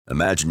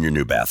Imagine your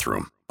new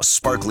bathroom. A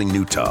sparkling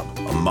new tub,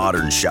 a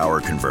modern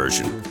shower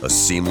conversion, a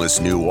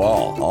seamless new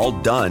wall, all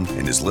done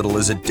in as little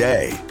as a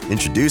day.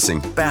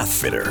 Introducing Bath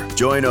Fitter.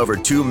 Join over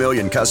 2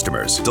 million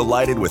customers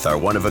delighted with our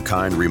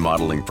one-of-a-kind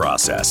remodeling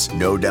process.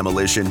 No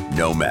demolition,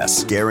 no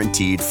mess.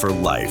 Guaranteed for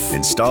life.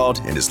 Installed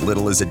in as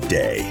little as a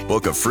day.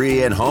 Book a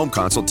free in-home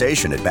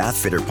consultation at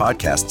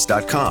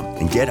bathfitterpodcasts.com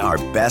and get our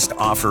best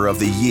offer of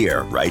the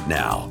year right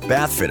now.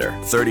 Bath Fitter,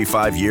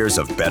 35 years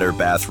of better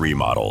bath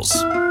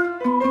remodels.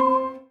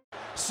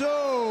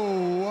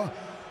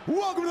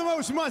 Welcome to the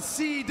most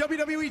must-see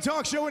WWE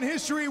talk show in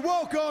history.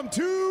 Welcome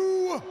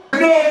to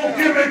No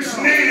Gimmicks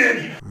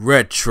Needed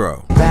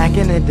Retro. Back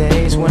in the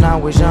days when I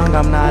was young,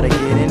 I'm not a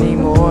kid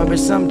anymore. But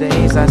some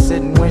days I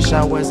sit and wish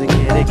I was a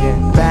kid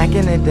again. Back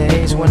in the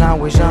days when I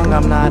was young,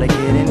 I'm not a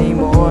kid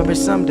anymore. But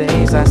some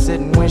days I sit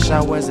and wish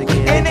I was a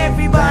kid. And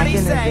everybody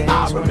say,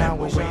 I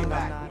remember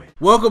when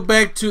Welcome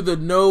back to the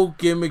No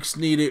Gimmicks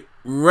Needed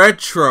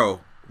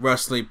Retro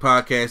Wrestling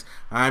Podcast.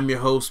 I'm your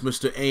host,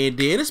 Mr.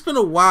 A&D, and it's been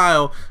a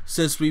while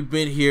since we've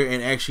been here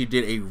and actually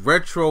did a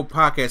retro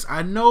podcast.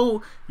 I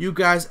know you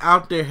guys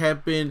out there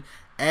have been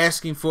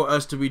asking for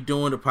us to be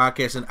doing the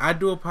podcast, and I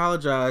do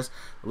apologize.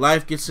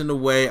 Life gets in the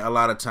way a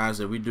lot of times,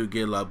 and we do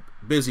get a lot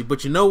busy.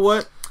 But you know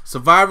what?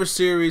 Survivor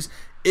Series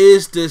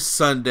is this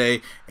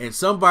Sunday, and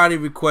somebody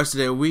requested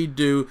that we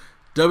do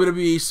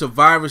WWE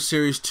Survivor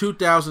Series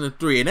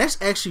 2003, and that's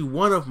actually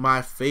one of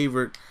my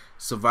favorite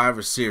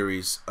Survivor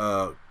Series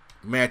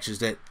matches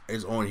that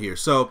is on here.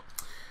 So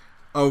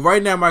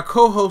right now my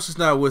co-host is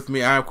not with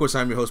me. I'm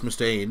your host,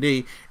 Mr.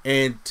 A&D,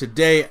 and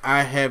today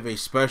I have a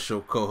special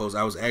co-host.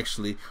 I was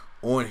actually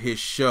on his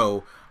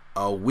show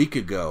a week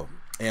ago,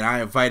 and I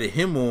invited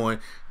him on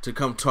to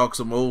come talk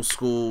some old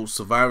school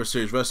Survivor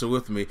Series wrestling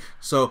with me.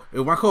 So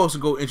if my co-host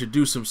will go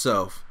introduce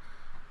himself.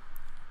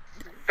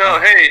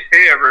 Oh, hey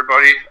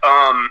everybody.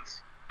 I'm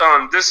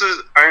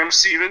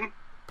Steven,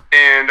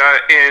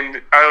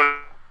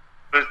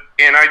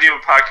 and I do a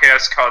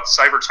podcast called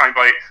Cyber Time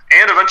Bite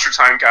and Adventure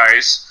Time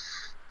Guys,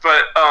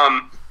 but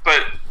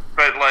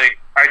like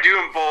I do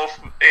them both.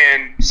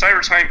 And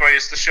Cyber Time Bite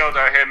is the show that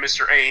I have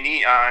Mr.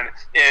 A&E on,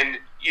 and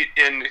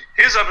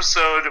his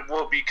episode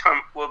will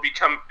become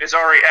is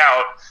already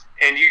out,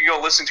 and you can go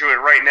listen to it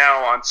right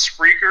now on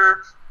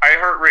Spreaker,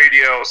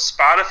 iHeartRadio,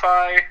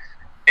 Spotify,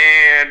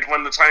 and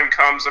when the time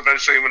comes,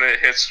 eventually when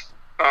it hits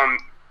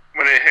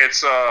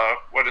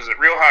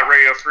Real Hot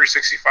Radio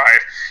 365.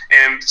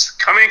 And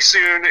coming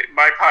soon,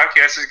 my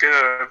podcast is going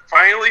to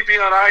finally be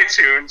on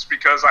iTunes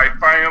because I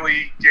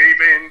finally gave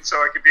in so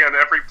I could be on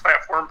every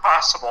platform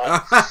possible.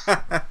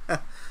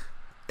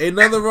 Ain't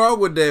nothing wrong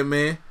with that,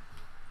 man.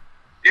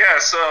 Yeah,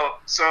 so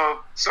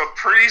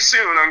pretty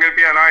soon I'm going to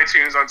be on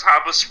iTunes, on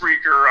top of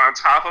Spreaker, on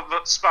top of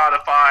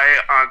Spotify,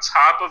 on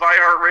top of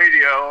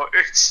iHeartRadio.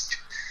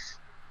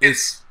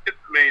 It's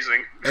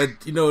amazing.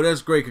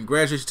 That's great.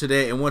 Congratulations to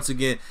that. And once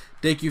again,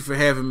 thank you for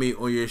having me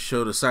on your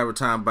show, the Cyber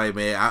Time Bite,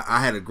 man. I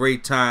had a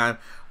great time.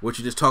 We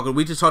just talked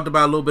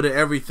about a little bit of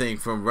everything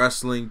from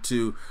wrestling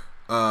to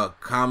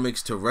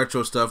comics to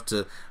retro stuff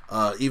to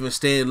even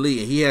Stan Lee.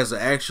 And he has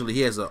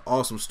an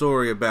awesome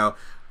story about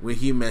when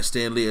he met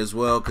Stan Lee as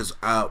well, because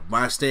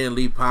my Stan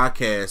Lee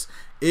podcast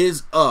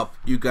is up.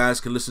 You guys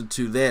can listen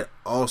to that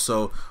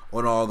also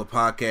on all the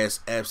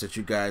podcast apps that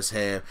you guys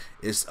have.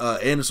 It's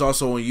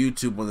also on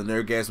YouTube on the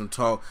Nerdgasm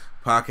Talk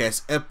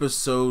podcast,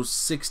 episode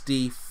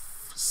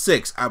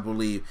 66, I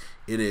believe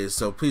it is.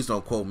 So please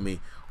don't quote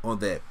me on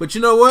that. But you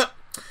know what?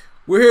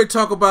 We're here to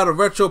talk about a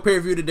retro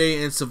pay-per-view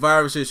today in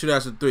Survivor Series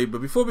 2003.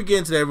 But before we get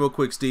into that real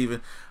quick,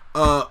 Steven,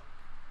 are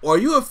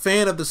you a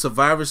fan of the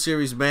Survivor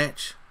Series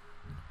match?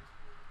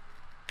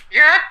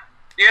 Yeah,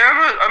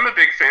 I'm a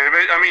big fan of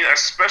it. I mean,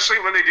 especially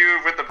when they do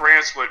it with the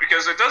brand split,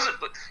 because it doesn't.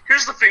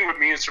 Here's the thing with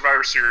me in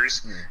Survivor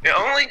Series: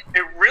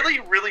 it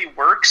really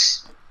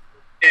works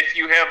if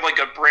you have like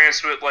a brand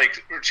split,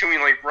 like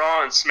between like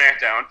Raw and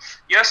SmackDown.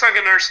 Yes, I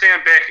can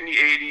understand back in the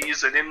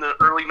 '80s and in the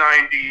early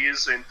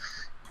 '90s and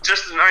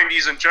just the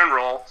 '90s in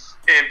general,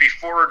 and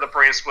before the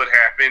brand split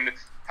happened,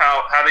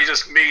 how they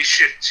just made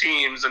shit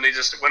teams and they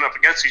just went up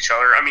against each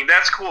other. I mean,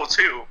 that's cool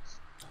too,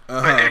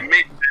 but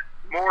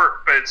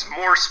it's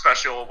more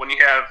special when you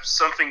have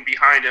something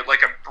behind it,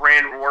 like a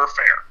brand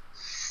warfare.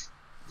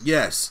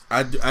 Yes,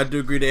 I do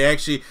agree. They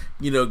actually,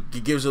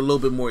 it gives a little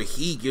bit more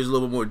heat, gives a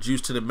little bit more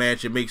juice to the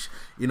match. It makes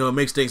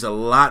things a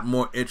lot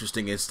more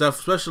interesting and stuff,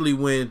 especially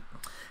when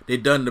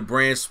they've done the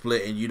brand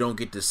split and you don't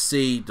get to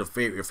see your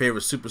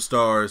favorite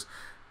superstars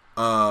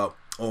on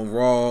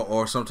Raw,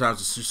 or sometimes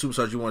the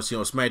superstars you want to see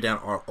on SmackDown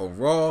are on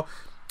Raw.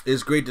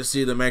 It's great to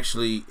see them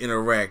actually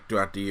interact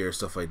throughout the year,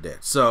 stuff like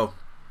that. So,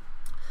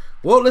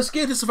 well, let's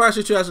get into Survivor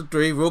Series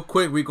 2003 real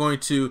quick. We're going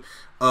to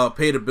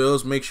pay the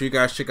bills. Make sure you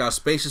guys check out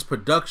Spacious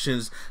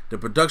Productions, the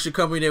production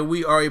company that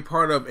we are a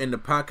part of, and the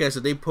podcast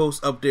that they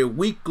post up there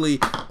weekly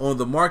on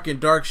the Mark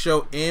and Dark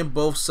Show and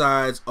Both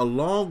Sides,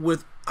 along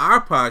with our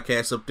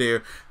podcast up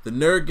there, the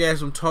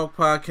Nerdgasm Talk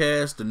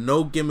Podcast, the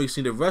No Gimmicks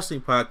Needed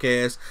Wrestling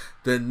Podcast,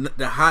 the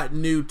hot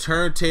new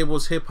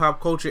Turntables Hip Hop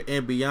Culture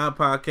and Beyond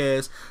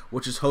Podcast,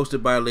 which is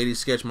hosted by Lady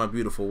Sketch, my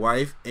beautiful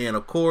wife, and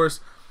of course,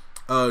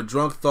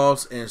 Drunk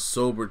Thoughts and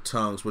Sober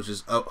Tongues, which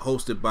is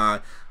hosted by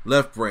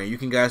Left Brain. You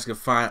guys can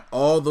find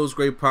all those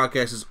great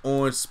podcasts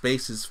on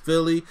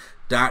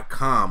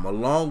spacesphilly.com.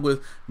 Along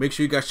with, make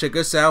sure you guys check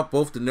us out,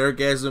 both the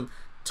Nerdgasm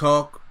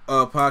Talk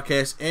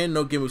podcast and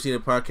No Gimmicks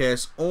Needed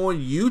podcast on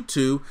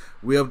YouTube.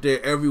 We're up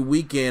there every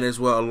weekend as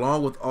well,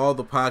 along with all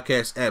the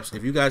podcast apps.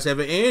 If you guys have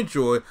an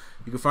Android,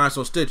 you can find us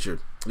on Stitcher.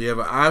 If you have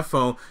an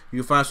iPhone, you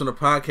can find us on the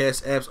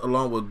podcast apps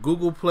along with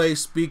Google Play,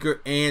 Speaker,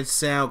 and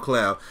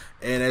SoundCloud.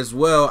 And as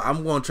well,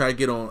 I'm going to try to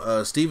get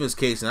on Steven's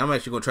case, and I'm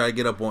actually going to try to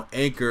get up on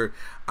Anchor,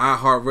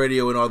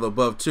 iHeartRadio, and all the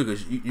above too,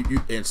 because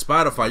you and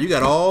Spotify, you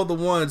got all the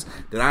ones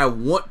that I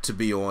want to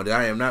be on that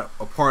I am not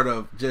a part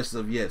of just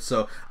of yet.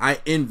 So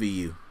I envy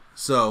you.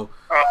 So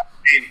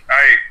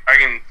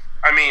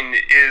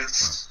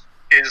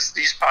is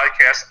these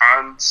podcasts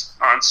on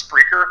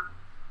Spreaker?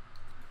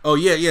 Oh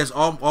yeah, yes,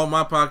 all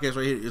my podcasts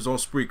right here is on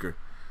Spreaker.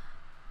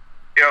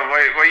 Yeah,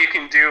 what you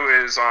can do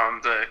is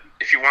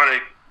if you want to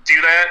do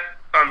that,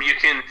 you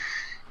can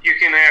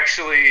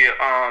actually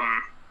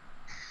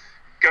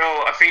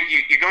go. I think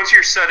you go into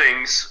your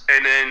settings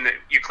and then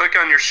you click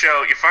on your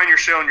show. You find your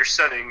show in your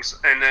settings,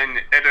 and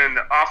then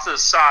off to the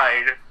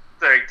side,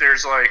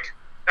 there's like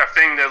a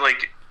thing that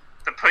like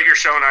to put your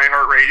show on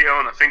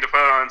iHeartRadio and a thing to put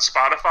on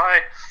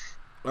Spotify.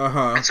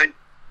 And so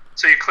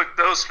you click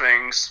those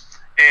things.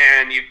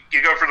 And you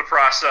go through the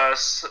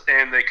process,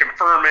 and they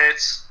confirm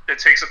it. It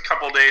takes a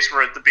couple of days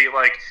for it to be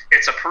like,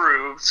 it's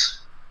approved,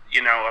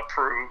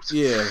 approved.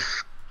 Yeah.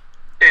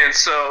 And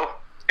so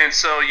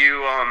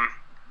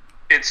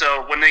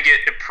when they get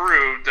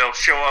approved, they'll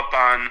show up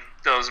on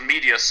those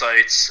media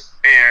sites,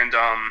 and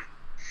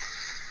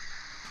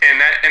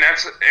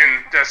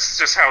that's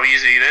just how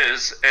easy it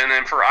is. And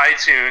then for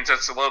iTunes,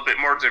 that's a little bit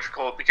more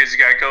difficult because you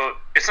gotta go.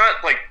 It's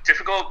not like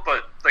difficult,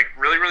 but like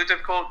really, really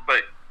difficult,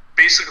 but.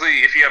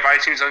 Basically, if you have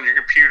iTunes on your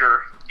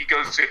computer, you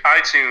go to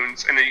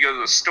iTunes and then you go to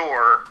the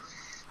store,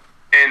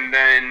 and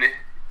then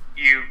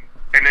you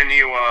go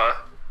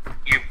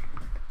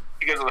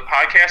to the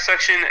podcast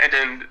section, and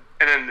then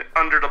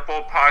under the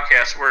bold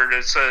podcast where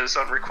it says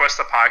request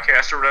a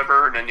podcast or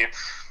whatever, and then you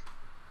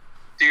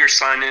do your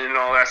sign in and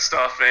all that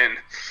stuff, and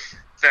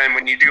then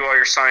when you do all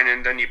your sign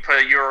in, then you put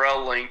a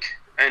URL link,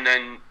 and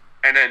then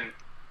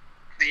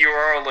the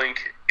URL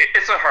link.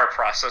 It's a hard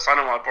process. I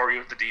don't want to bore you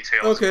with the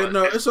details. Okay,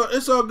 no, it's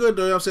all good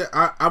though. You know what I'm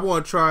saying, I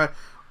want to try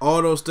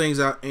all those things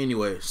out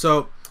anyway.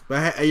 So,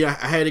 but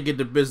I had to get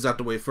the business out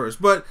the way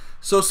first. But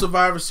so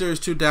Survivor Series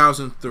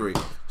 2003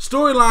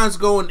 storylines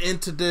going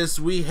into this.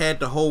 We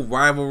had the whole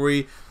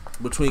rivalry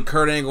between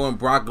Kurt Angle and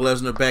Brock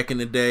Lesnar back in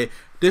the day.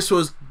 This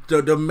was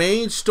the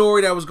main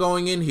story that was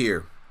going in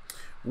here.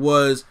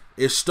 Was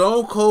is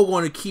Stone Cold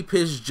going to keep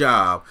his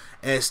job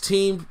as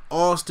Team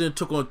Austin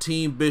took on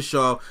Team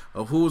Bischoff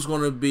of who's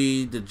going to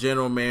be the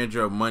general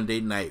manager of Monday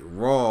Night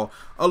Raw,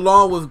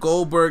 along with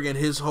Goldberg and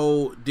his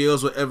whole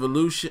deals with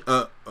Evolution,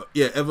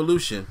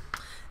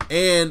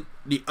 and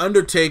The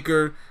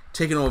Undertaker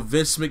taking on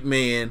Vince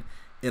McMahon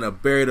in a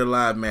Buried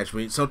Alive match. I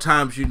mean,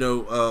 sometimes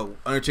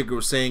Undertaker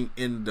was saying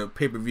in the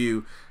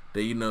pay-per-view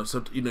that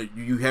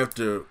you have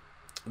to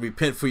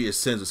repent for your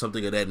sins or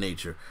something of that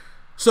nature.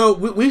 So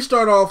we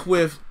start off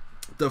with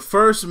the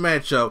first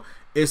matchup.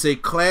 It's a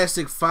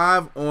classic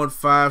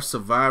 5-on-5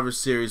 Survivor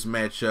Series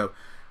matchup,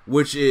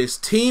 which is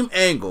Team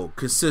Angle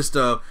consists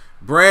of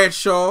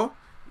Bradshaw,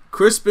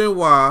 Chris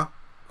Benoit,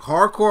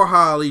 Hardcore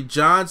Holly,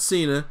 John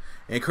Cena,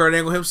 and Kurt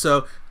Angle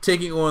himself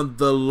taking on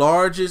the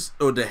largest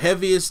or the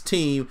heaviest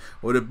team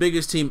or the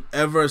biggest team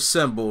ever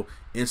assembled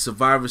in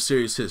Survivor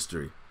Series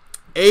history.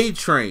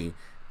 A-Train,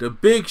 The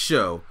Big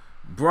Show,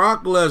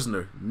 Brock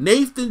Lesnar,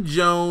 Nathan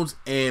Jones,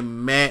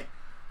 and Matt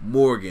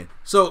Morgan.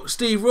 So,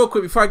 Steve, real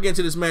quick before I get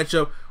into this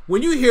matchup,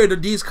 when you hear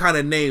these kind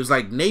of names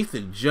like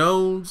Nathan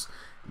Jones,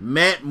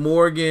 Matt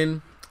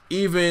Morgan,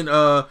 even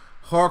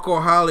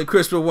Hardcore Holly,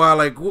 Chris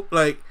Benoit,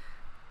 like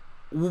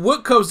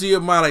what comes to your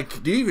mind?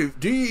 Like, do you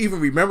even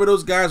remember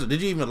those guys, or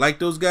did you even like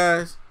those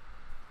guys?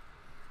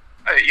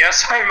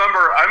 Yes, I remember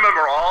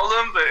all of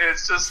them, but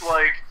it's just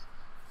like,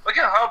 look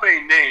at how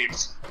many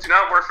names do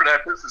not work for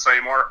that business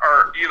anymore,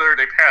 or either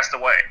they passed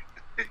away.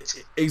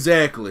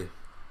 Exactly.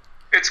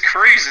 It's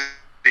crazy.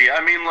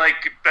 I mean,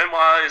 like,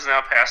 Benoit is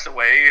now passed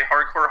away.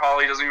 Hardcore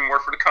Holly doesn't even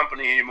work for the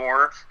company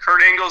anymore.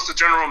 Kurt Angle's the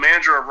general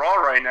manager of Raw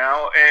right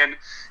now, and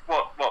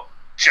well,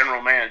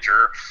 general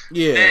manager.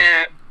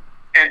 Yeah.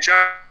 And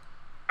John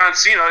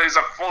Cena is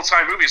a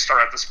full-time movie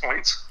star at this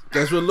point.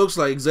 That's what it looks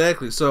like,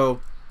 exactly.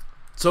 So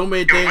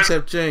many things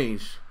have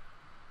changed.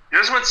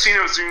 This is when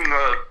Cena was doing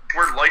the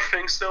word life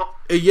thing still?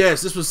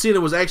 Yes, this was Cena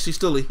was actually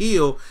still a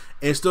heel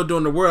and still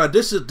doing the word.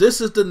 This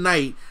is the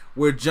night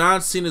where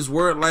John Cena's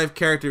word life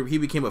character, he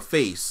became a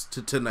face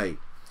tonight.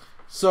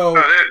 So,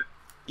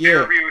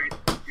 yeah.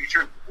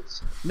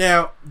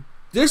 Now,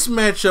 This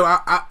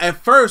matchup,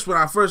 at first, when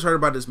I first heard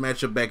about this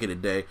matchup back in the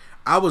day,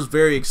 I was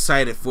very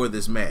excited for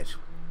this match.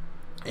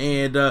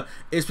 And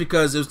it's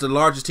because it was the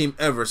largest team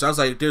ever. So I was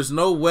like, there's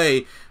no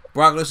way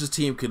Brock Lesnar's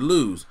team could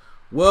lose.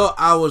 Well,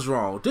 I was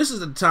wrong. This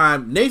is the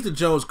time Nathan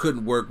Jones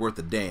couldn't work worth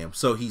a damn.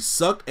 So he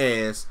sucked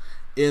ass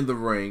in the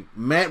ring.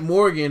 Matt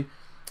Morgan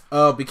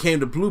became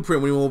the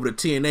blueprint when he went over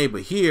to TNA,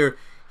 but here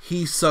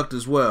he sucked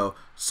as well.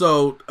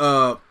 So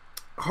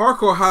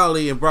Hardcore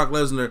Holly and Brock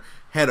Lesnar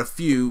had a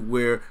feud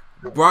where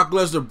Brock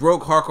Lesnar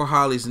broke Hardcore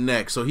Holly's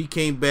neck, so he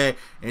came back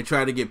and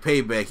tried to get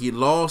payback. He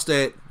lost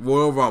at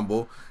Royal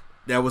Rumble.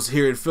 That was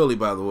here in Philly,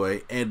 by the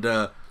way. And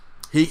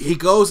he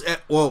goes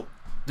at, well,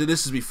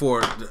 this is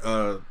before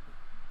the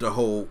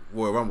whole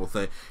Royal Rumble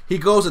thing. He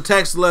goes,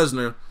 attacks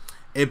Lesnar,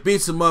 and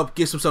beats him up,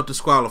 gets himself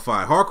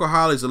disqualified. Hardcore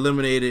Holly's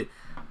eliminated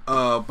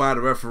by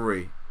the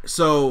referee.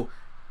 So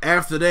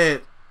after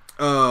that,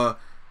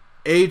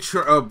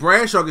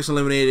 Bradshaw gets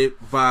eliminated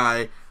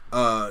by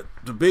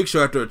the Big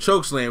Show after a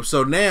chokeslam.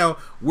 So now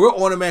we're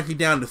automatically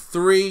down to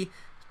 3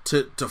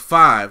 to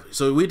 5.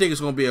 So we think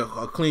it's going to be a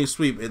clean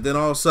sweep. And then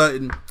all of a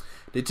sudden,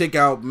 they take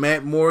out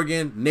Matt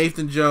Morgan,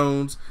 Nathan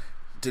Jones,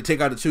 to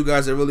take out the two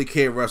guys that really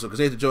can't wrestle, because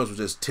Nathan Jones was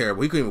just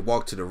terrible. He couldn't even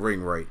walk to the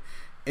ring right.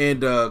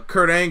 And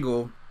Kurt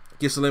Angle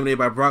gets eliminated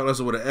by Brock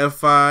Lesnar with an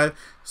F5.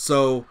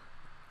 So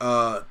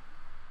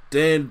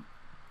then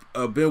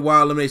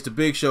Benoit eliminates the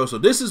Big Show. So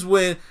this is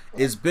when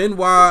it's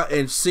Benoit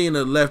and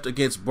Cena left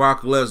against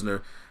Brock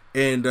Lesnar.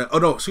 And oh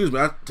no, excuse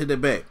me, I take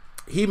that back.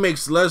 He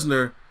makes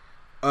Lesnar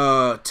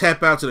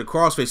tap out to the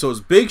crossface. So it's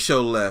Big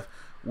Show left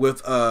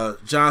with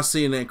John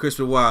Cena and Chris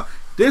Benoit.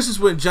 This is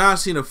when John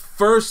Cena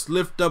first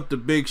lifted up the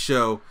Big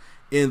Show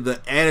in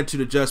the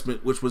Attitude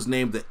Adjustment, which was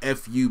named the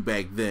FU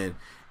back then,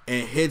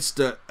 and hits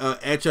the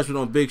adjustment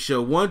on Big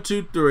Show. 1,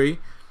 2, 3.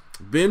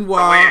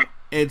 Benoit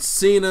and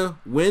Cena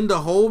win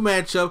the whole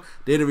matchup.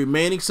 They're the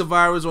remaining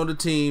survivors on the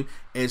team,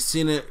 and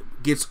Cena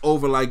gets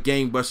over like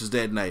gangbusters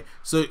that night.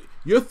 So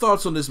your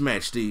thoughts on this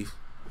match, Steve?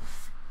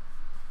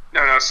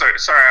 No, sorry.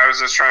 Sorry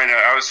if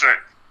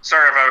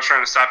I was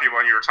trying to stop you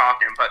when you were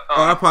talking, but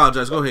I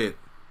apologize. Go ahead.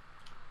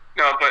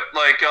 No, but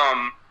like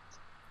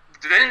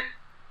then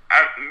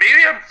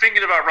maybe I'm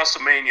thinking about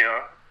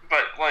WrestleMania,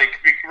 but like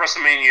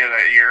WrestleMania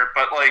that year.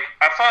 But like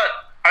I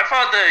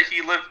thought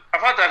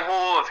that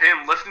whole of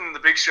him lifting the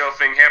Big Show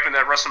thing happened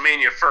at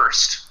WrestleMania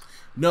first.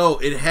 No,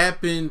 it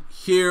happened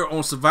here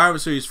on Survivor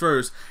Series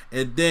first,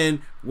 and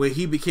then when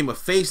he became a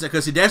face,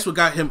 because that's what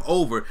got him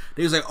over.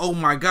 They was like, oh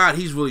my God,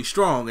 he's really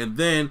strong. And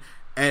then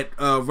at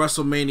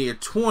WrestleMania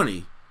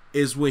 20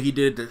 is when he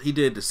did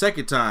it the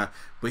second time,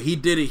 but he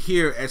did it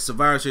here at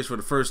Survivor Series for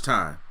the first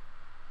time.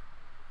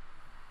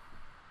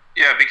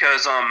 Yeah,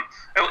 because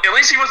at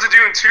least he wasn't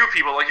doing two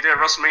people like he did at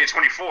WrestleMania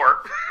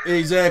 24.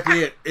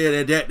 Exactly.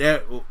 And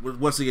that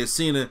once again,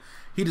 Cena,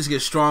 he just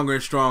gets stronger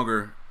and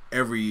stronger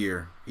every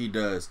year. He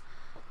does.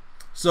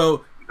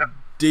 So,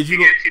 did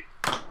you?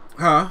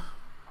 Huh?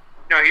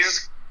 No,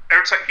 he's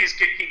every time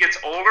he gets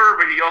older,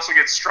 but he also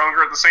gets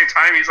stronger at the same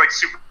time. He's like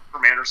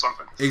Superman or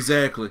something.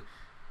 Exactly.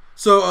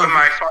 So,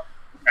 my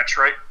match,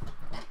 right?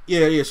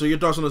 Yeah. So your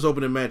thoughts on this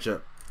opening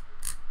matchup?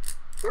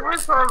 It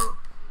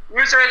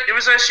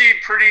was actually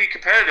pretty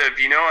competitive,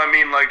 you know. I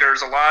mean, like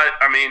there's a lot.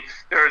 I mean,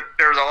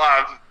 there's a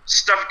lot of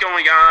stuff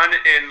going on,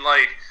 and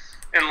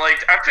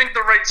I think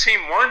the right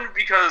team won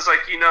because,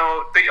 like, you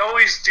know, they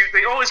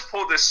always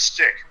pull this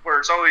stick where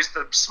it's always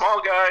the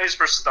small guys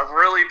versus the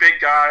really big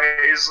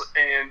guys,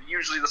 and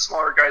usually the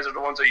smaller guys are the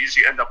ones that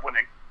usually end up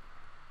winning.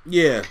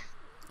 Yeah.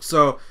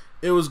 So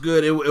it was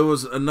good. It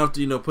was enough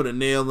to, you know, put a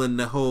nail in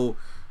the whole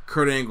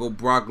Kurt Angle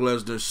Brock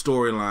Lesnar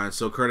storyline.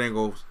 So Kurt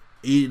Angle,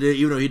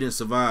 even though he didn't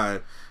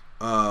survive,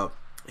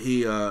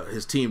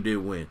 his team did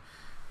win.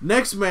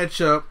 Next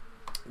matchup,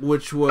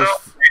 which was.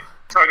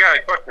 So I got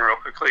a question real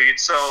quickly.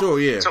 So sure,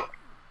 yeah. So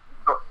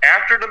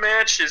after the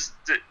match,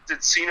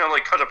 did Cena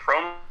like cut a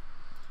promo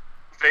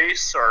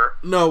face or?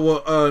 No,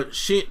 well,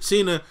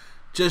 Cena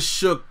just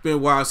shook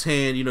Benoit's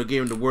hand, you know,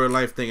 gave him the word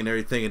life thing and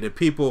everything, and then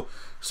people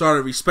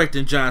started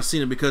respecting John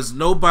Cena because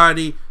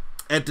nobody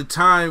at the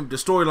time, the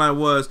storyline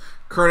was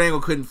Kurt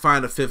Angle couldn't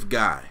find a fifth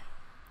guy,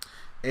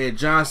 and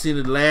John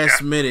Cena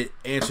last minute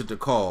answered the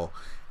call.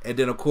 And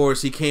then, of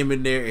course, he came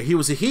in there, and he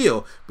was a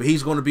heel, but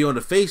he's going to be on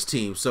the face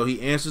team. So he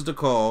answers the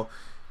call,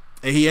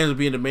 and he ends up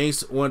being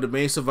one of the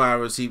main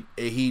survivors.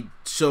 He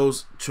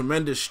shows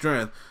tremendous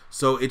strength,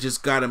 so it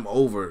just got him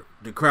over.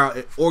 The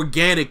crowd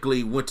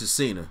organically went to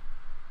Cena.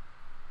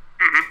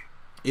 Mm-hmm.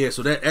 Yeah,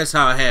 so that's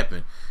how it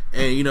happened.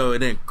 And, you know,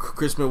 and then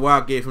Chris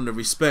Benoit gave him the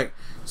respect,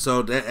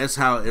 so that's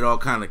how it all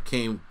kind of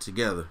came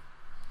together.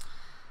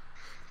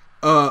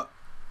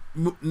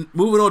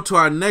 Moving on to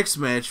our next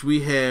match,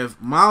 we have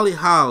Molly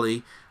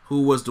Holly,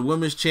 who was the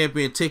women's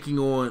champion, taking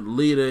on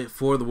Lita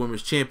for the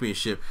women's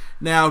championship.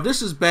 Now, this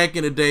is back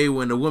in the day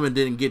when the women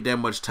didn't get that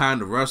much time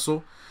to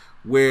wrestle,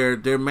 where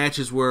their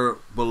matches were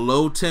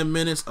below 10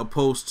 minutes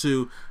opposed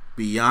to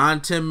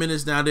beyond 10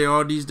 minutes now they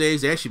are these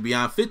days. They're actually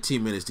beyond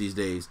 15 minutes these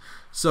days.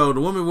 So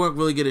the women weren't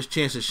really getting a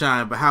chance to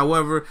shine. But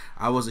however,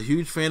 I was a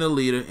huge fan of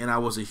Lita, and I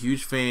was a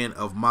huge fan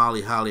of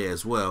Molly Holly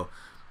as well.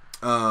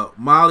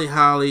 Molly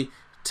Holly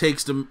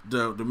takes the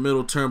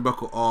middle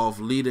turnbuckle off.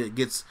 Lita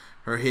gets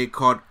her head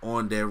caught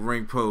on that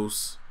ring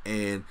post,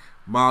 and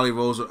Molly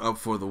rolls her up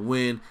for the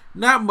win.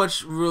 Not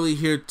much really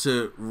here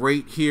to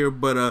rate here,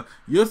 but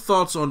your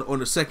thoughts on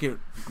the second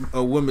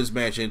women's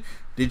match, and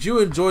did you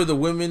enjoy the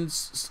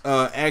women's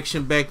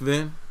action back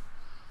then?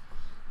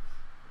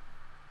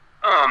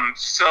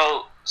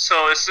 So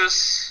is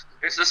this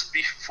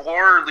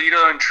before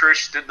Lita and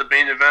Trish did the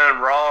main event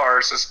on Raw, or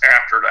is this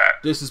after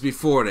that? This is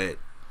before that.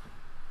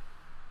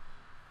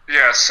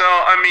 Yeah, so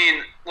I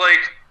mean,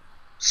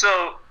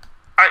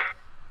 I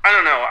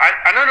don't know.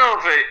 I don't know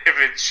if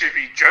it should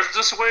be judged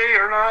this way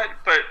or not,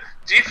 but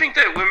do you think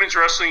that women's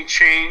wrestling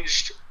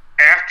changed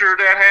after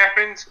that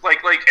happened?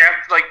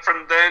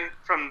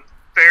 From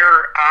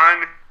there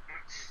on?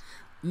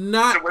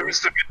 Not.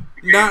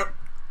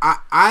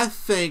 I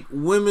think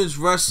women's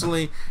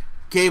wrestling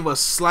gave a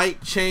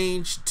slight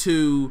change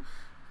to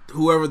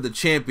whoever the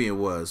champion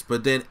was,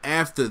 but then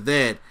after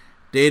that,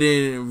 they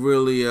didn't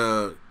really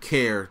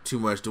care too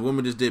much. The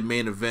women just did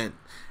main event,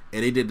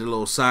 and they did the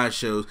little side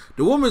shows.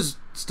 The women's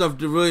stuff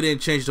really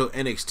didn't change until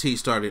NXT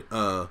started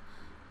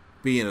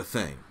being a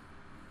thing.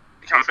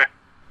 But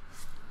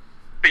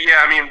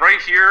yeah, I mean,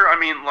 right here, I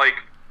mean,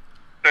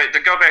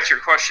 to go back to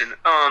your question,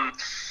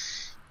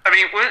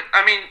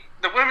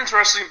 the women's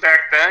wrestling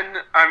back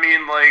then, I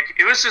mean,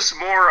 it was just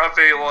more of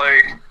a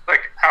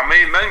how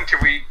many men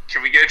can we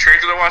get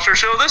attracted to watch our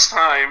show this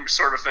time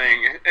sort of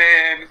thing,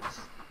 and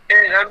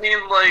I'm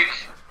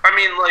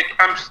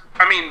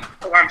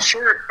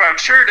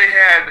sure they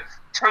had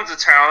tons of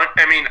talent.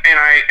 I mean,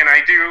 and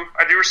I do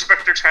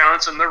respect their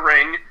talents in the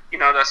ring. You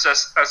know, that's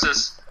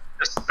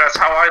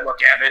how I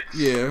look at it.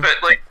 Yeah.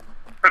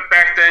 But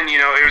back then, you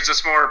know, it was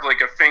just more of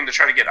a thing to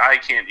try to get eye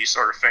candy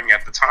sort of thing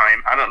at the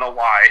time. I don't know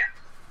why.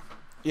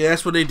 Yeah,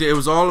 that's what they did. It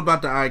was all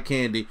about the eye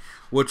candy,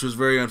 which was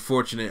very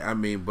unfortunate. I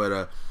mean,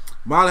 but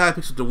Molly Holly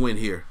picks up the win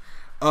here.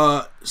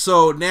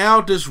 So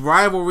now this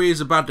rivalry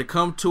is about to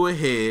come to a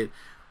head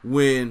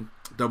when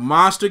the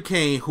Monster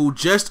Kane, who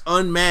just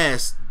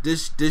unmasked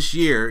this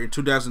year in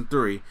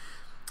 2003,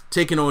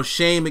 taking on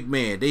Shane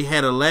McMahon. They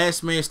had a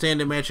last man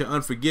standing match at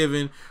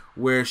Unforgiven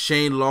where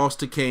Shane lost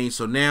to Kane.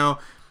 So now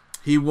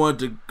he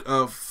wanted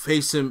to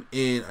face him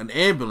in an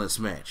ambulance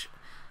match.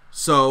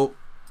 So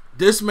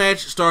this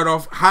match started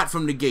off hot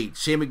from the gate.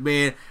 Shane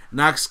McMahon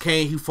knocks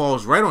Kane. He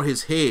falls right on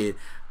his head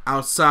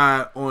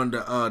outside on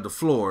the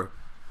floor.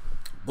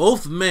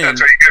 Both men.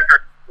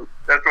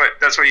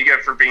 That's what you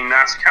get for being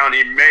Knox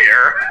County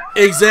mayor.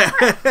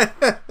 Exactly.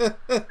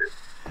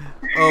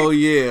 Oh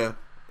yeah,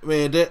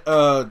 man.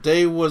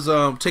 They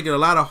was taking a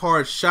lot of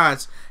hard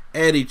shots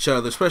at each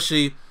other,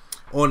 especially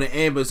on the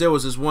ambulance. There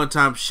was this one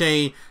time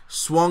Shane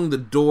swung the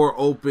door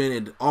open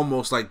and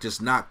almost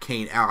just knocked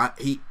Kane out.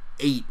 He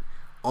ate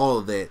all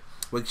of that.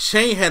 But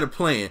Shane had a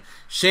plan.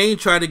 Shane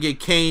tried to get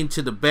Kane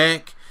to the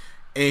back,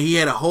 and he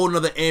had a whole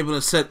nother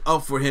ambulance set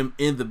up for him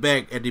in the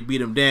back after he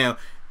beat him down,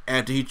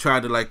 after he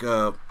tried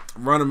to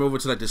run him over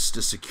to the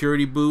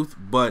security booth,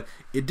 but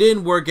it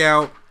didn't work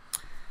out.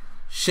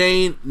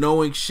 Shane,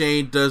 knowing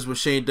Shane does what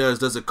Shane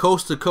does a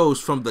coast to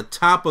coast from the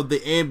top of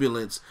the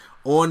ambulance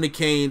on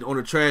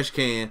the trash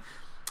can,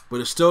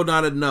 but it's still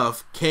not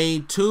enough.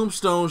 Kane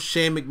tombstones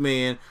Shane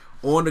McMahon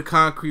on the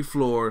concrete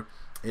floor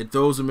and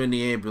throws him in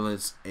the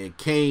ambulance, and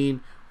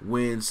Kane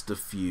wins the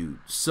feud.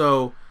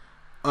 So,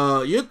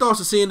 your thoughts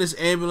on seeing this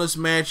ambulance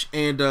match,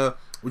 and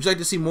would you like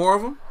to see more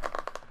of them?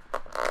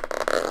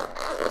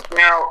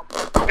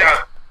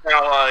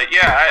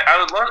 I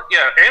would love.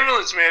 Yeah,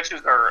 ambulance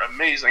matches are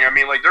amazing. I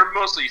mean, they're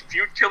mostly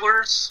feud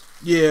killers.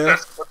 Yeah,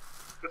 that's what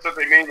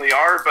they mainly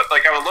are. But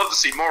I would love to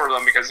see more of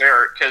them because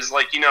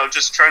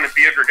just trying to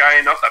beat your guy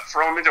enough to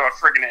throw him into a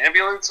friggin'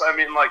 ambulance. I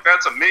mean,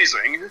 that's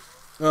amazing.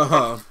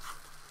 Yeah.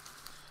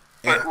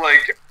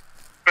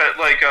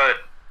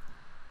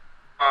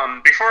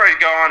 Before I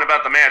go on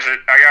about the match,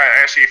 I got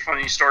actually a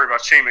funny story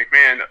about Shane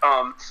McMahon.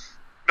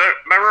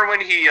 Remember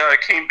when he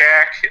came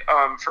back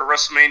for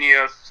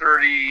WrestleMania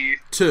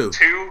 32?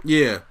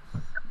 Yeah.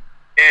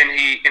 And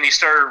he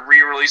started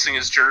re-releasing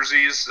his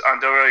jerseys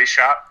on WWE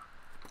Shop?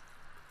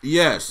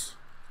 Yes.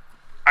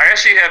 I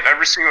actually have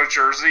every single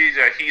jersey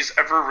that he's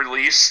ever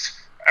released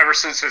ever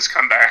since his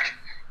comeback.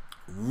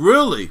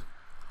 Really?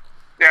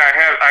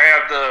 Yeah, I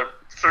have the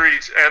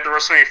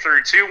WrestleMania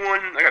 32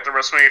 one, I got the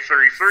WrestleMania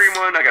 33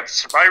 one, I got the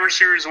Survivor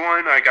Series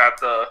one, I got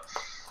the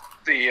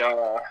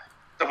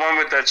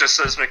one that just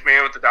says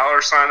McMahon with the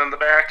 $sign on the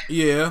back.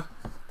 Yeah.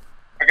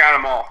 I got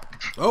them all.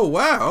 Oh,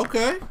 wow.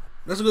 Okay.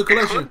 That's a good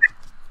collection.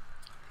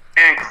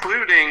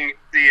 Including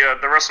the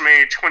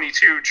WrestleMania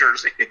 22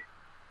 jersey.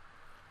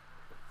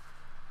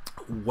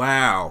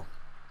 Wow.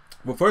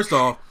 Well, first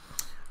off,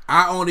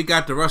 I only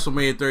got the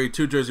WrestleMania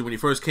 32 jersey when he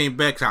first came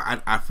back. So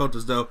I felt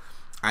as though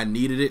I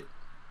needed it.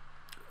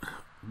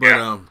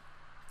 But,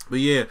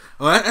 yeah.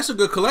 Oh, that's a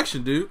good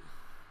collection, dude.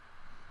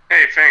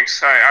 Hey,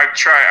 thanks. I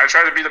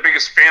try to be the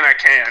biggest fan I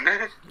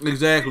can.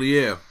 Exactly,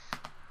 yeah.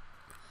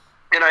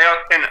 And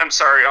I'm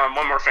sorry.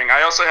 One more thing.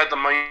 I also had the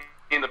Money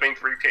in the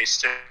Bank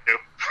briefcase too.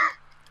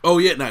 Oh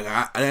yeah, no,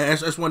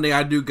 that's one thing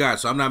I do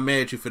got. So I'm not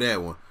mad at you for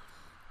that one.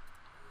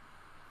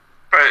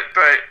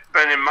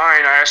 But in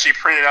mine, I actually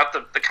printed out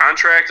the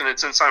contract, and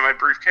it's inside my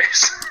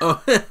briefcase.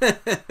 Oh. Had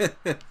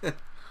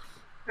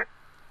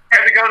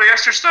to go the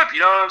extra step,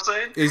 you know what I'm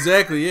saying?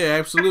 Exactly, yeah,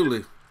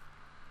 absolutely.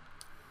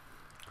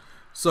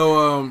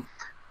 So,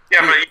 yeah,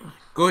 but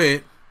go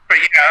ahead. But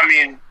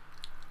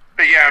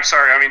yeah, I'm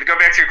sorry. I mean, to go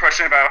back to your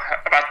question about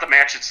the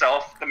match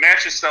itself, the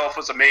match itself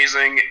was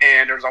amazing,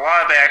 and there's a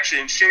lot of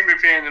action. Shane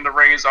McMahon in the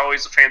ring is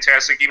always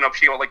fantastic, even though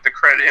people like to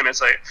credit him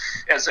as a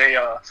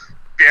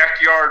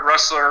backyard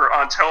wrestler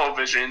on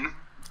television.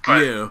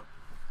 But, yeah.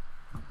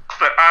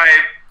 But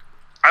I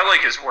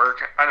like his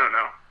work. I don't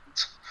know.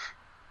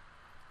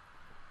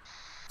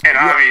 And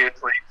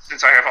obviously,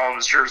 since I have all of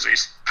his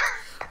jerseys.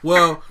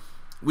 Well,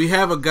 we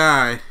have a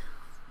guy,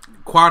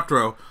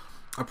 Quattro.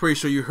 I'm pretty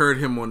sure you heard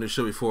him on this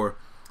show before.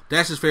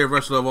 That's his favorite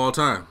wrestler of all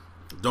time.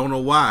 Don't know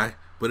why,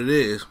 but it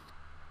is.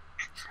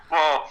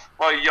 Well,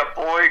 your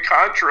boy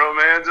Quattro,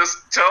 man.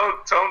 Just tell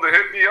him to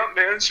hit me up,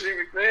 man. Shane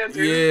McMahon,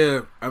 dude.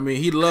 Yeah, I mean,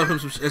 he loved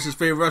him as his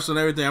favorite wrestler and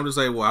everything. I'm just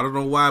like, well, I don't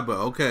know why, but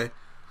okay.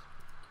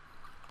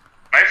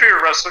 My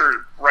favorite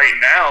wrestler right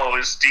now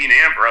is Dean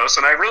Ambrose,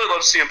 and I really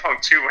loved CM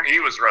Punk too when he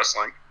was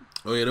wrestling.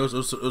 Oh yeah,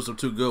 those are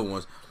two good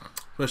ones,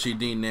 especially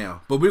Dean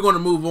now. But we're going to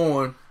move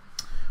on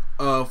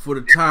for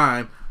the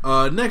time.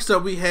 Next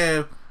up, we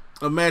have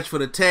a match for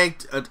the tag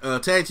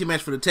team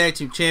match for the tag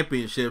team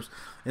championships,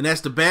 and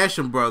that's the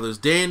Basham brothers,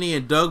 Danny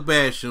and Doug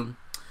Basham,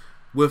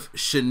 with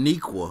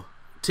Shaniqua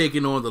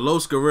taking on the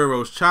Los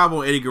Guerreros, Chavo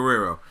and Eddie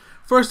Guerrero.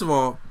 First of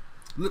all,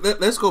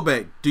 let's go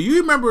back. Do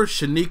you remember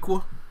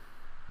Shaniqua?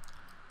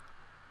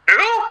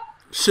 Who?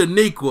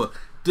 Shaniqua,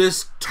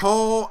 this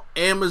tall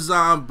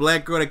Amazon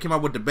black girl that came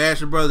out with the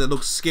Basham brothers that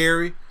looks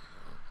scary.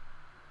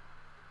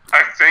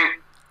 I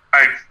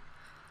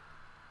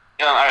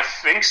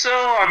think so.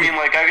 I mean,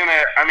 like,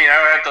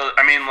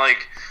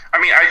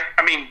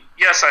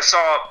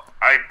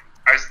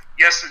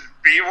 yes,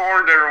 be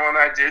warned, everyone.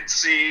 I did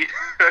see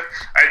the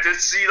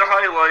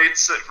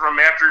highlights from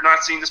after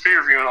not seeing this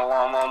pay-per-view in a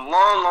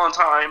long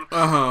time.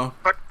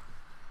 But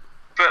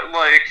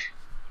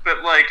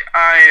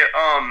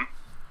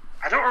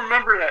I don't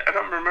remember that. I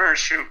don't remember.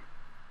 Shoot,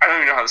 I don't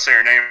even know how to say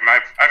her name.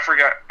 I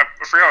forgot. I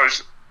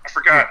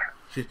forgot.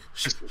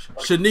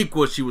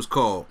 Shaniqua, she was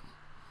called.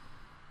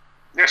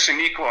 Yeah,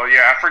 Shaniqua.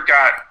 Yeah, I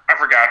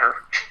forgot her.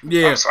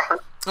 Yeah. I'm sorry.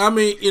 I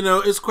mean,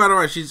 it's quite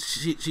alright.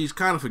 She's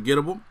kind of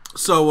forgettable.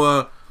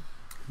 So,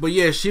 but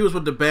yeah, she was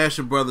with the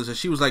Basham brothers, and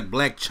she was like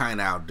Black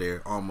China out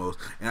there almost.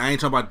 And I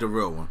ain't talking about the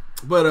real one.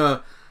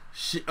 But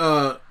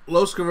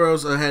Los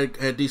Guerreros had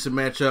a decent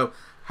matchup.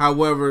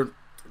 However,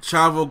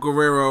 Eddie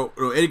Guerrero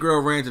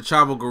ran to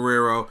Chavo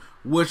Guerrero,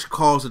 which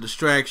caused a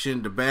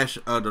distraction. The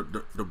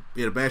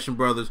Basham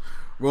brothers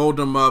rolled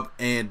them up,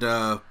 and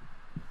the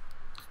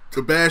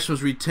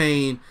Bashams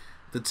retained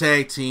the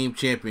tag team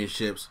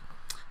championships.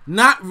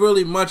 Not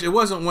really much. It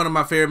wasn't one of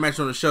my favorite matches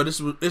on the show.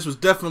 This was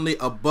definitely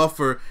a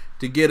buffer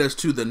to get us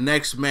to the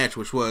next match,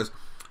 which was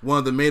one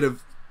of the main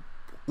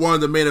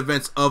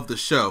events of the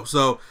show.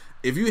 So,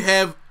 if you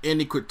have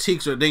any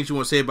critiques or things you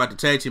want to say about the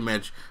tag team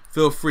match,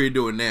 feel free to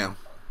do it now.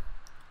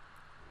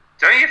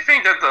 Don't you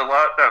think that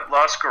that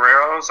Los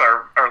Guerreros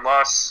are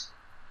lost?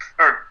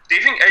 Or do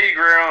you think Eddie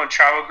Guerrero and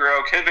Chavo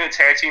Guerrero could have been a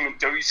tag team in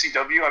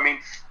WCW? I mean,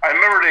 I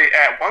remember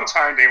at one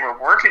time they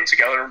were working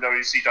together in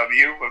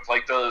WCW with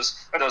like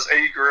those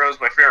Eddie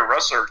Guerrero's My Favorite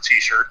Wrestler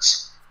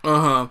t-shirts.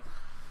 I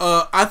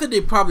think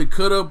they probably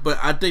could have, but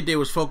I think they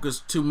was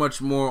focused too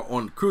much more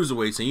on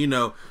cruiserweights.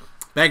 And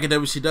back in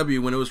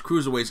WCW when it was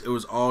cruiserweights, it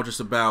was all just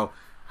about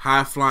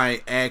high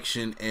flying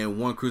action and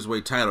one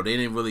cruiserweight title. They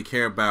didn't really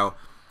care about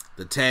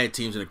the tag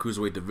teams in the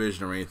cruiserweight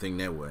division or anything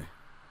that way.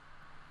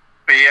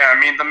 But yeah, I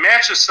mean, the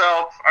match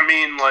itself, I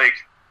mean, like,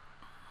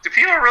 do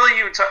people really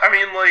even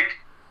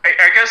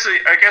I guess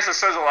it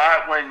says a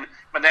lot when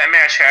that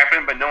match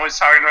happened, but no one's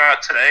talking about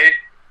it today,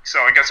 so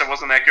I guess it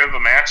wasn't that good of a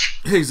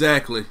match.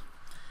 Exactly.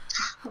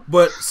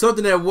 But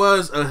something that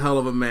was a hell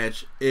of a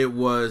match, it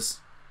was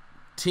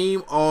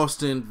Team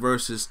Austin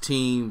versus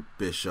Team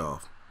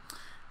Bischoff.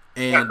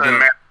 And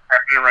that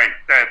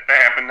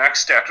happened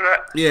next after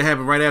that? Yeah, it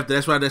happened right after.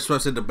 That's why I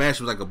said the match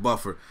was like a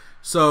buffer.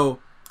 So,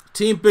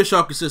 Team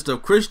Bischoff consists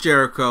of Chris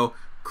Jericho,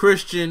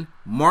 Christian,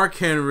 Mark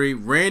Henry,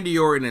 Randy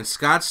Orton, and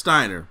Scott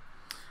Steiner,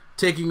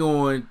 taking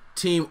on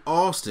Team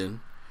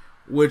Austin,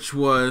 which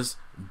was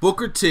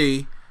Booker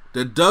T,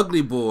 the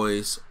Dudley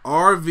Boys,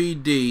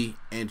 RVD,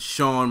 and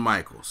Shawn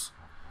Michaels.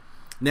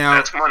 Now,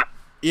 that's one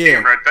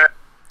team right there.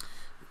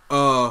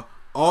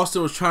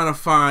 Austin was trying to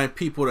find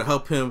people to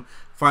help him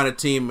find a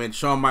team, and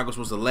Shawn Michaels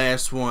was the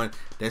last one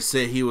that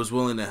said he was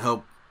willing to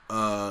help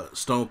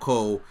Stone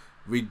Cold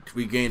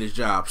regain his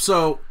job.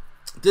 So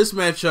this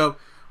matchup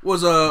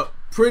was a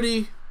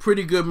pretty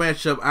good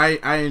matchup.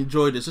 I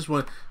enjoyed this. This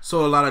one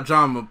saw a lot of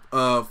drama.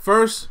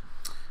 First,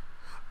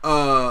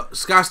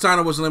 Scott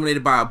Steiner was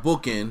eliminated by a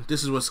bookend.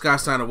 This is when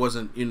Scott Steiner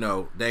wasn't,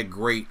 that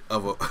great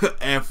of a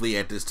athlete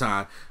at this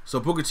time. So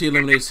Booker T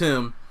eliminates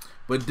him.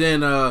 But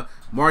then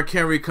Mark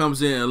Henry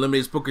comes in and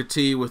eliminates Booker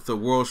T with the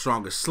World's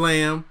Strongest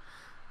Slam.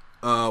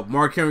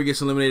 Mark Henry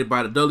gets eliminated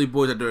by the Dudley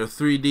Boys after a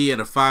 3D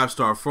and a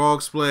 5-star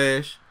frog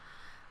splash.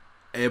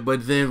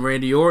 But then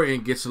Randy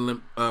Orton gets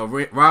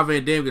Rob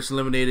Van Dam gets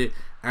eliminated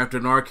after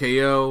an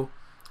RKO.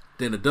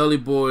 Then the Dudley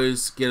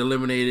Boys get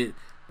eliminated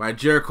by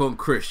Jericho and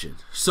Christian.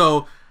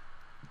 So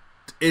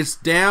it's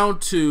down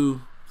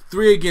to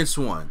 3 against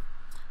 1.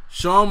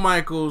 Shawn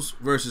Michaels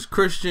versus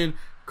Christian,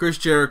 Chris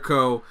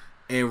Jericho,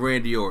 and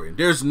Randy Orton.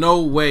 There's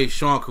no way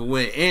Shawn could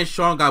win. And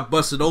Shawn got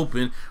busted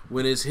open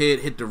when his head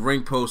hit the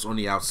ring post on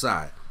the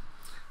outside.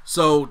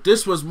 So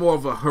this was more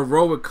of a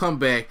heroic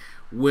comeback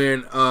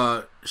when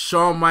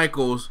Shawn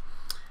Michaels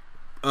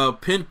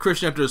pinned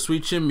Christian after the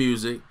Sweet Chin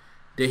Music.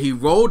 Then he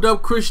rolled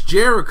up Chris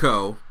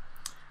Jericho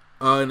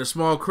in a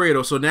small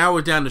cradle. So now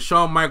we're down to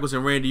Shawn Michaels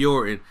and Randy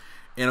Orton.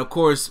 And of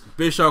course,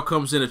 Bischoff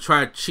comes in to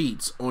try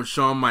cheats on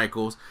Shawn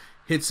Michaels.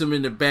 Hits him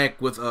in the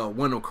back with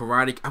one of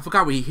karate. I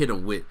forgot what he hit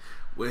him with.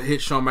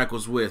 Hit Shawn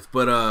Michaels with.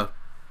 But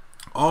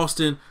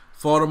Austin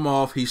fought him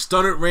off. He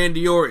stunned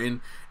Randy Orton.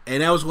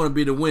 And that was going to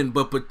be the win.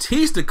 But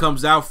Batista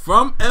comes out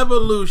from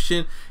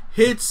Evolution.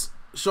 Hits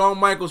Shawn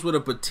Michaels with a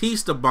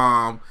Batista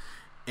bomb.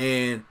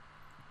 And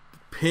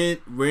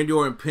Randy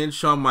Orton pins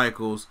Shawn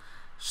Michaels.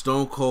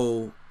 Stone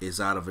Cold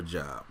is out of a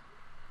job.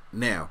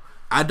 Now,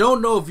 I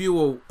don't know if you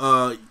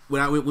were,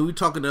 when we were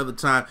talking the other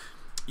time,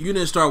 you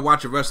didn't start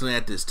watching wrestling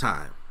at this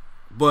time.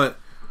 But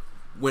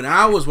when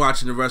I was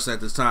watching the wrestling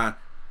at this time,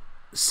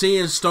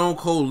 seeing Stone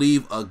Cold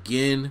leave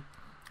again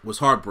was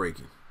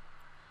heartbreaking.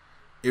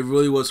 It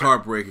really was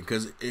heartbreaking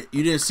because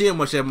you didn't see him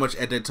much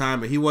at that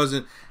time, and he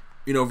wasn't,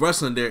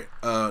 wrestling there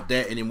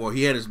that anymore.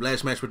 He had his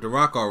last match with The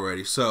Rock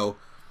already, so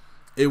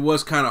it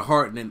was kind of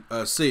heartening.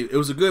 See, it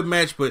was a good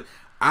match, but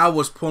I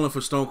was pulling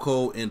for Stone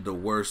Cold in the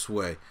worst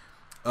way.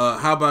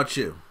 How about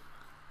you?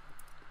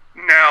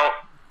 Now,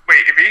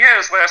 wait, if he had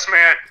his last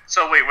match,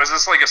 was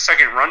this like a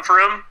second run for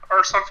him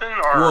or something?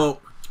 Or?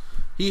 Well,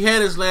 he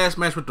had his last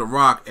match with The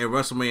Rock at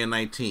WrestleMania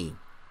 19.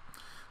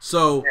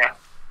 So,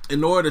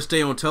 in order to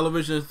stay on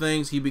television and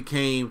things, he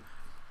became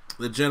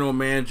the general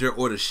manager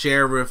or the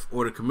sheriff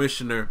or the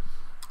commissioner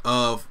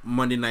of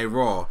Monday Night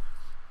Raw.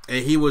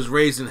 And he was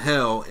raising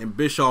hell, and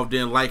Bischoff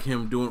didn't like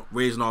him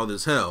raising all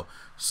this hell.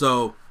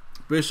 So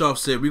Bischoff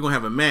said, we're going to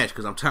have a match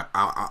because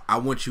I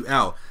want you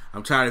out.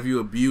 I'm tired of you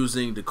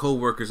abusing the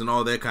co-workers and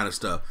all that kind of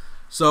stuff.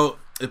 So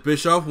if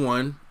Bischoff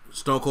won,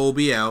 Stone Cold will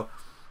be out.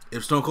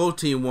 If Stone Cold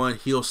team won,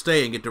 he'll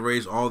stay and get to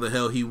raise all the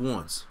hell he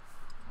wants.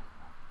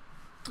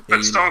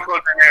 But Stone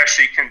Cold didn't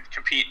actually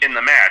compete in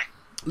the match.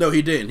 No,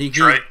 he didn't.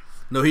 Right?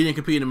 No, he didn't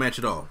compete in the match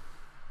at all.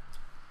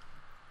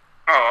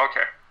 Oh,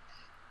 okay.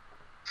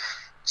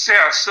 So,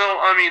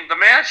 the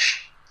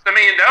match,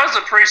 that was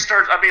a pretty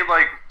start.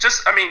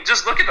 Just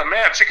look at the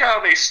match. Look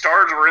how many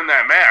stars were in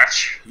that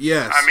match.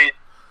 Yes.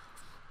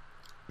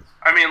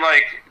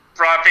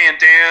 Rob Van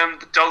Dam,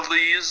 the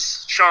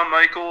Dudleys, Shawn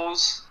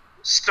Michaels,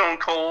 Stone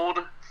Cold,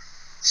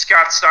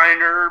 Scott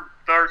Steiner,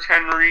 Mark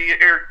Henry,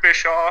 Eric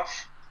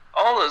Bischoff,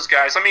 all those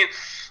guys. Who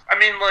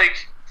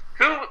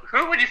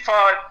would you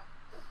thought?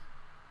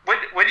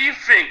 What do you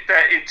think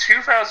that in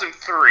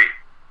 2003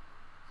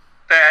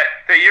 that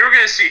you were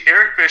going to see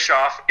Eric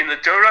Bischoff in the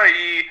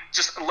WWE,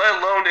 just let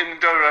alone in the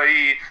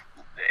WWE,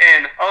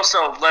 and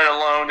also let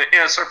alone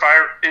at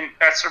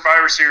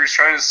Survivor Series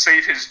trying to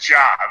save his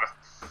job?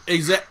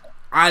 Exactly.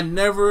 I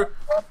never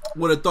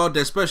would have thought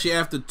that, especially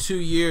after 2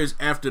 years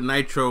after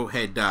Nitro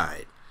had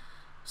died.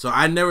 So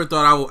I never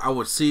thought I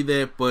would see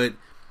that, but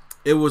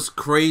it was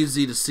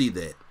crazy to see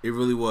that. It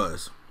really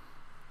was.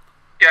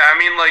 Yeah,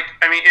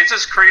 it's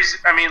just crazy.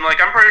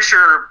 I'm pretty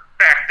sure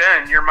back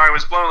then your mind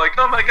was blown, like,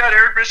 oh my god,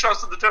 Eric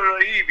Bischoff's in the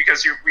WWE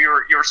because you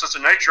were such a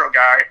Nitro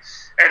guy,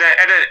 and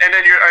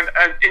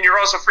then you're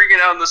also freaking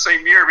out in the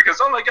same year because,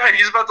 oh my god,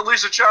 he's about to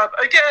lose a job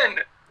again.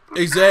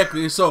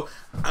 Exactly. So,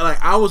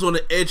 I was on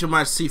the edge of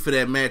my seat for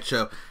that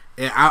matchup,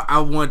 and I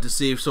wanted to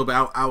see it so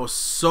bad. I was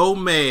so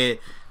mad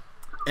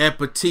at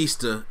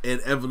Batista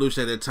and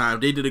Evolution at that time.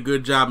 They did a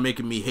good job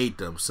making me hate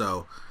them.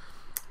 So,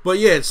 but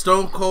yeah,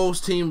 Stone Cold's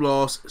team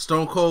lost.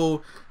 Stone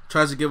Cold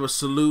tries to give a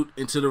salute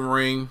into the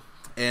ring,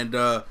 and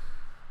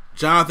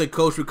Jonathan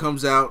Coachman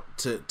comes out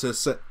to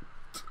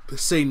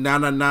say na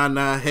na na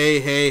na, hey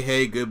hey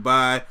hey,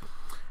 goodbye,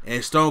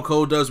 and Stone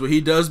Cold does what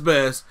he does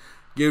best: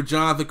 give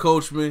Jonathan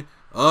Coachman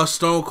a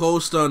Stone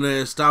Cold Stunner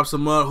and stops a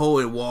mud hole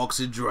and walks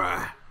it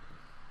dry.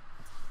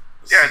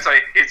 Yeah, it's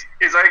like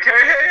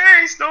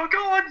hey, Stone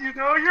Cold,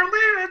 you're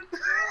leaving.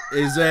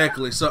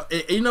 Exactly. So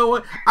you know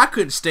what? I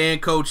couldn't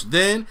stand Coach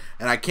then,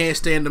 and I can't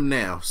stand him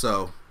now.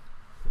 So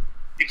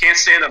you can't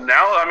stand him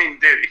now?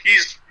 Dude,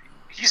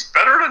 he's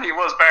better than he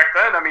was back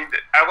then.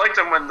 I liked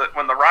him when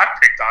the Rock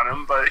picked on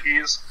him, but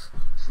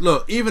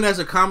look. Even as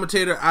a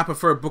commentator, I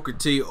prefer Booker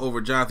T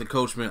over Jonathan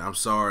Coachman. I'm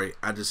sorry,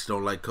 I just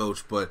don't like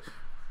Coach, but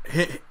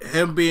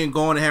him being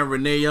gone and having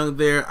Renee Young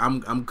there,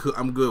 I'm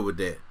good with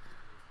that.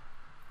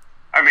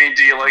 I mean,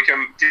 do you like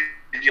him?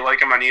 Did you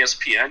like him on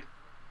ESPN?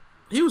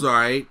 He was all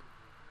right.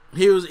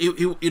 He was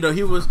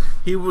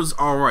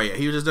all right.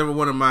 He was just never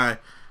one of my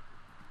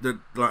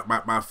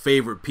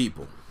favorite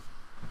people.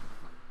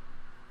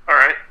 All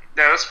right,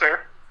 yeah, that's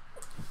fair.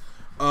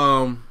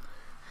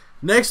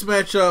 Next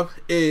matchup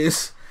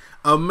is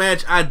a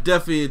match I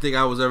definitely didn't think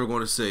I was ever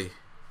going to see.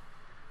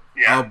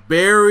 Yeah. A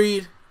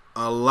buried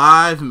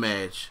alive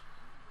match: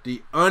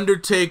 The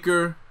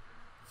Undertaker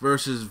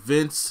versus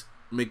Vince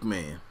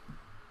McMahon.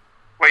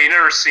 Wait, you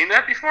never seen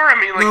that before? I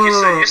mean, like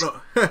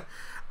No.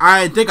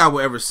 I didn't think I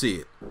would ever see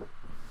it.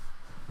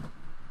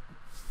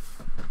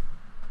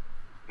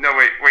 No,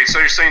 wait. So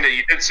you're saying that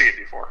you did see it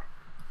before?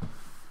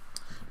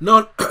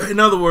 No, in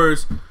other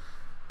words,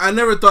 I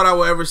never thought I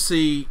would ever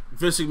see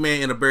Vince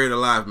McMahon in a buried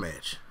alive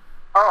match.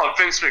 Oh,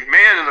 Vince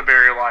McMahon in the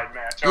buried alive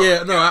match. Oh,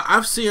 Yeah, no,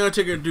 I've seen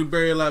Undertaker do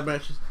buried alive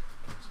matches.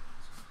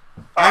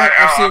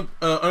 I've seen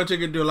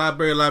Undertaker do a lot of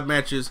buried alive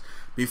matches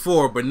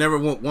before, but never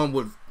one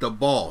with the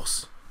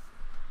Boss.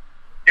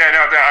 Yeah,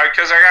 no,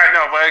 because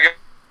I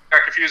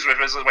got confused with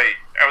it.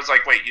 I was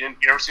like, wait, you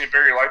never seen a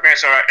buried alive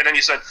match? And then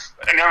you said,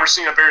 I never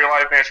seen a buried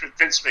alive match with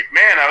Vince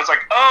McMahon. I was like,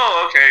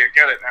 oh, okay, I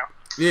get it now.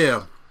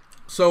 Yeah.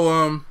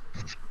 So,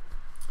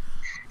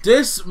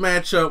 this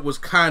matchup was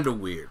kind of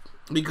weird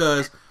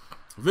because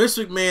Vince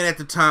McMahon at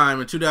the time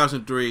in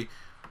 2003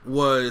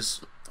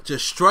 was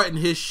just strutting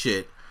his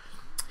shit.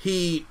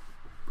 He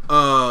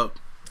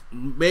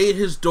made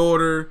his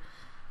daughter,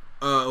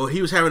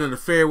 he was having an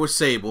affair with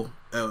Sable.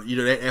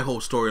 That whole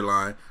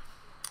storyline.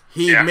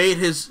 He made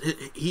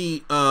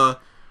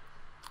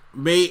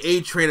made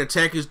A-Train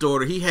attack his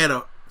daughter. He had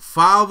a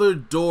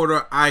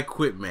father-daughter I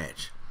Quit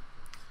match.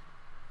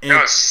 And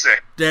that was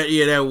sick.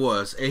 That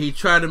was. And he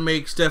tried to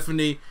make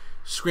Stephanie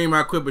scream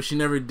I quit, but she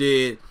never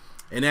did.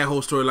 And that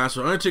whole storyline.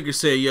 So Undertaker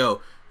said,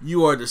 yo,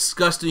 you are a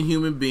disgusting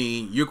human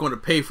being. You're going to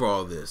pay for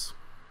all this.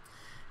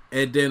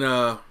 And then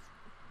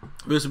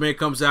Vince McMahon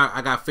comes out.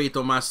 I got faith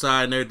on my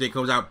side and everything.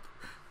 Comes out,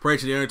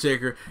 prays to the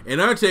Undertaker. And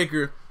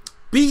Undertaker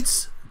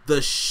beats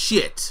the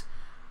shit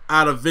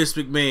out of Vince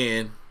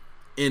McMahon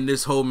in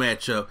this whole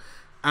matchup.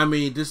 I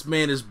mean, this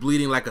man is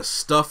bleeding like a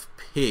stuffed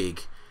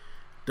pig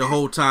the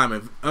whole time.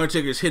 And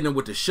Undertaker is hitting him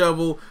with the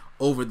shovel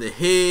over the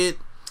head,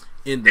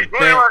 in the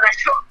back.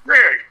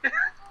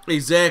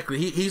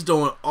 Exactly. He's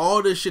doing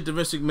all this shit to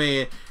Vince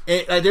McMahon.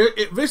 And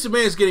Vince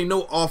McMahon is getting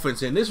no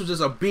offense in. This was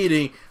just a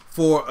beating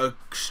for a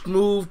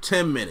smooth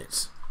 10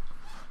 minutes.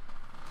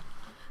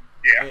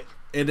 Yeah.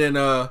 And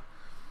then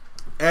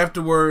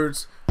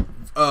afterwards,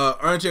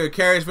 Undertaker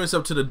carries Vince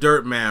up to the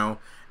dirt mound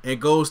and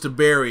goes to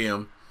bury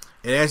him.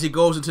 And as he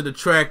goes into the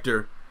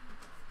tractor,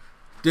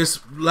 this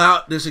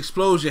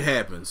explosion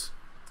happens.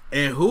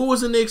 And who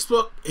was in the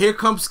explosion? Here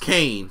comes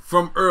Kane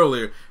from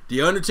earlier.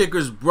 The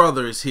Undertaker's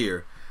brother is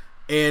here.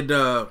 And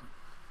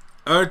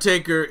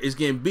Undertaker is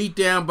getting beat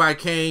down by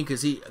Kane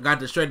because he got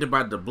distracted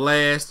by the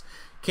blast.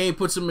 Kane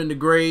puts him in the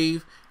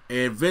grave.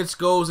 And Vince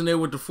goes in there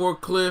with the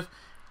forklift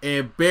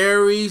and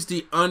buries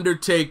the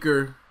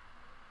Undertaker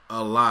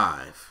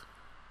alive.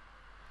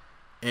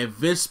 And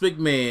Vince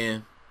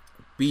McMahon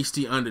beats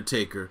the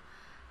Undertaker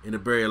in a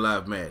buried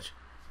alive match.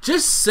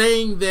 Just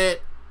saying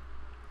that,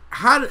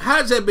 how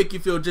does that make you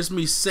feel? Just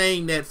me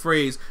saying that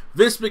phrase,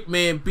 Vince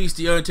McMahon beats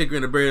the Undertaker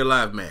in a buried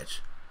alive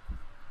match.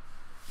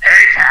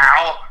 Hey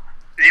pal,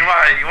 you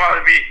want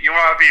to be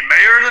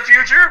mayor in the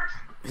future?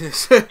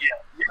 Yes, Vince.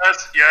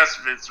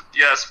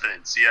 Yes,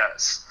 Vince.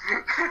 Yes.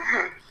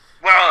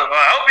 Well,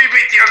 help me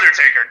beat the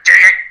Undertaker.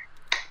 Dang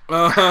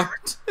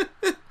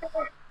it.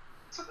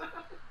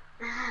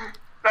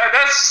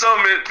 That's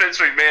so Vince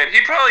McMahon. He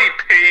probably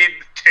paid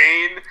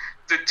Kane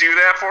to do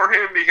that for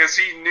him because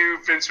he knew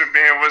Vince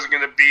McMahon wasn't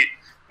going to beat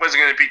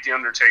the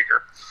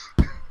Undertaker.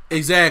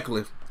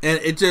 Exactly,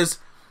 and it just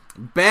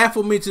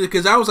baffled me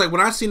because I was like,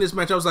 when I seen this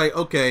match, I was like,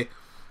 okay,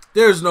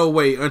 there's no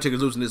way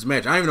Undertaker's losing this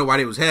match. I don't even know why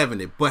they was having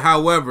it, but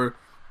however,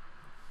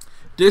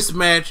 this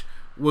match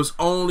was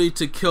only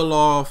to kill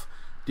off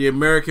the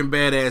American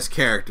Badass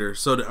character,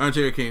 so the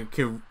Undertaker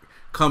can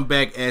come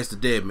back as the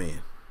Dead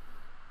Man.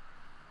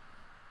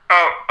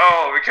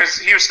 Oh, because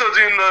he was still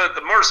doing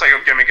the motorcycle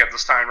gimmick at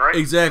this time, right?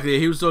 Exactly.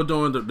 He was still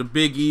doing the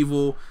big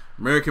evil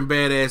American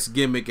Badass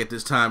gimmick at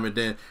this time, and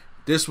then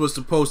this was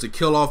supposed to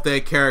kill off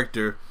that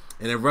character.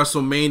 And then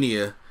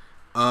WrestleMania,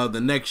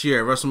 the next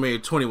year,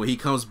 WrestleMania 20, when he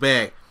comes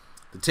back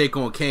to take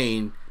on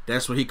Kane,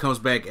 that's when he comes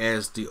back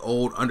as the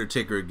old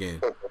Undertaker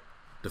again,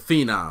 the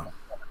Phenom.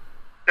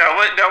 Now,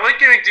 what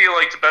gimmick do you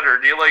like the better?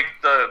 Do you like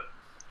the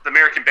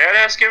American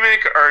Badass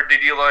gimmick, or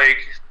did you like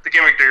the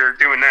gimmick they're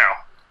doing now?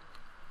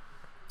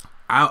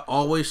 I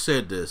always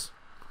said this.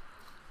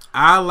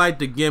 I like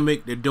the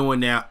gimmick they're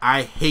doing now.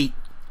 I hate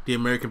the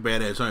American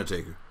Badass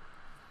Undertaker.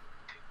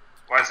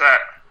 Why's that?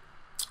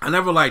 I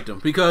never liked him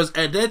because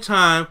at that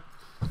time,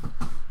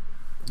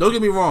 don't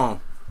get me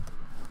wrong,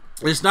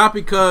 it's not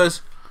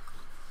because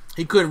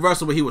he couldn't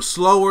wrestle, but he was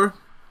slower.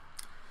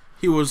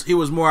 He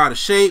was more out of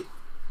shape.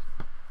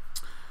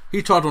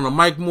 He talked on the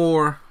mic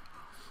more,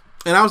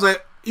 and I was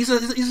like, he's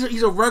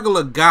a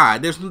regular guy.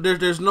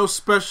 There's no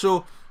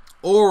special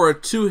aura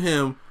to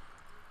him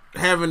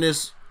having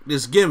this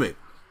gimmick.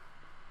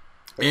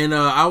 And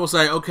I was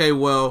like, okay,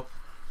 well,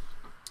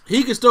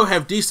 he can still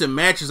have decent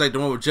matches like the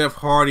one with Jeff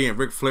Hardy and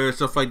Ric Flair and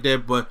stuff like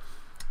that, but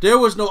there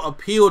was no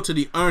appeal to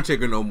The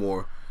Undertaker no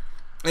more.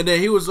 And then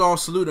he was all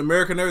salute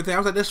America and everything. I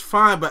was like, that's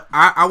fine, but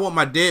I want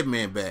my dead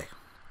man back.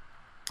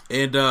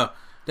 And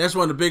that's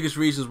one of the biggest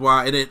reasons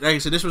why. And like I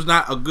said, this was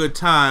not a good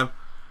time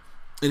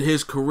in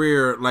his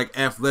career, like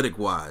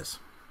athletic-wise.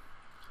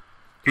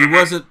 He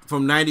wasn't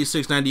from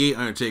 96, 98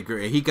 Undertaker,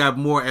 and he got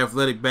more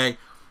athletic back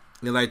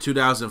in like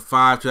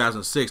 2005,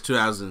 2006,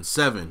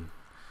 2007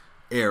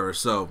 era.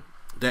 So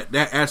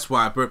that's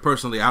why,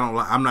 personally,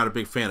 I'm not a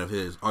big fan of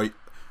his.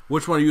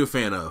 Which one are you a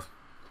fan of?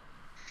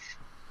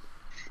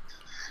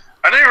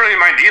 I didn't really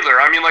mind either.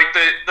 I mean, like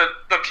the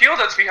appeal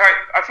that's behind.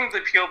 I think the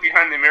appeal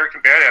behind the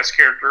American Badass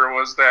character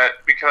was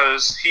that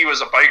because he was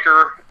a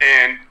biker,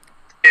 and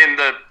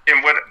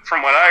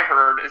from what I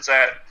heard is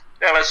that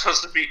was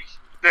supposed to be.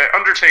 The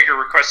Undertaker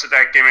requested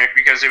that gimmick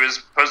because he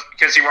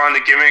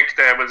wanted a gimmick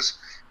that was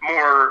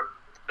more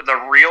the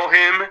real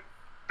him,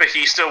 but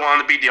he still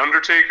wanted to be the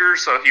Undertaker.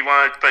 So he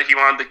wanted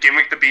the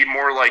gimmick to be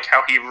more like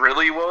how he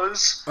really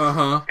was.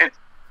 And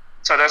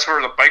so that's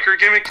where the biker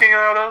gimmick came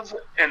out of.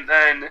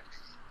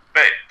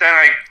 But then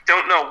I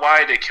don't know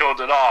why they killed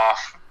it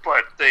off.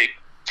 But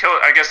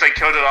I guess they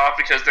killed it off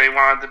because they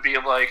wanted to be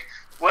like,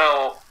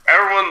 well,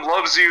 everyone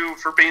loves you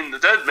for being the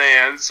dead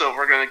man, so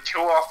we're going to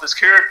kill off this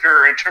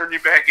character and turn you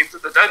back into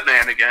the dead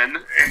man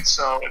again. And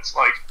so it's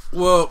like...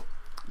 Well,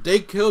 they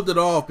killed it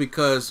off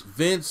because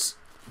Vince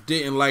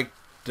didn't like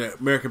the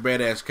American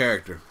Badass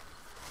character.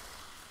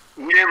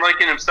 He didn't like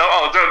it himself?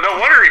 Oh, no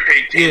wonder he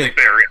paid Daily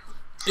Barry.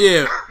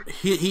 Yeah,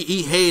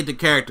 he hated the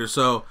character,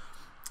 so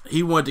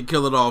he wanted to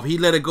kill it off. He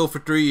let it go for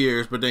 3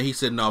 years, but then he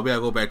said, no, we got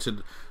to go back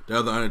to the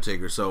other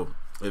Undertaker. So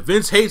if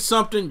Vince hates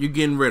something, you're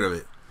getting rid of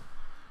it.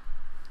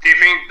 Do you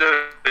think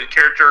the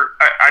character...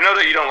 I know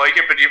that you don't like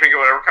it, but do you think it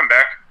will ever come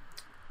back?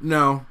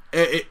 No.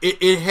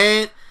 It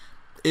had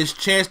its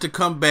chance to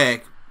come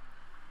back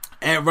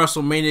at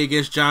WrestleMania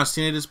against John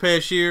Cena this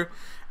past year,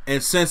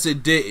 and since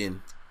it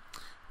didn't,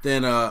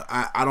 then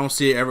I don't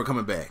see it ever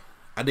coming back.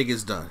 I think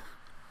it's done.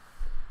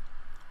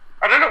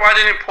 I don't know why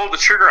they didn't pull the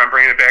trigger on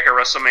bringing it back at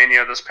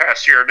WrestleMania this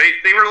past year.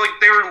 They were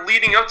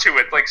leading up to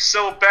it like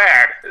so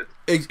bad.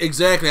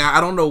 Exactly. I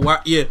don't know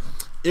why. Yeah,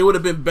 it would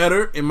have been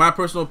better in my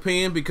personal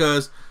opinion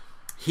because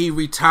he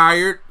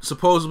retired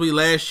supposedly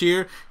last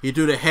year. He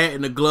threw the hat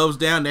and the gloves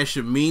down. That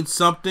should mean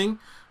something.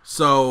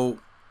 So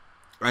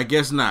I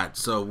guess not.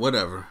 So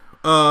whatever.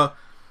 But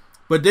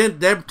then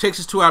that takes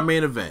us to our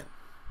main event,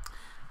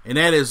 and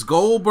that is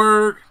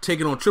Goldberg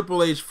taking on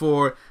Triple H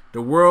for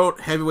the World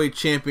Heavyweight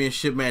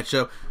Championship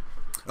matchup.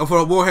 For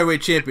the World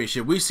Heavyweight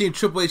Championship, we've seen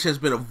Triple H has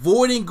been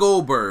avoiding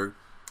Goldberg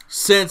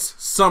since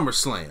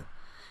SummerSlam.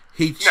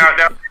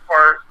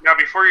 Now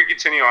before you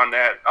continue on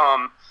that,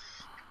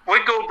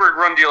 what Goldberg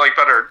run do you like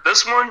better?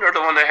 This one or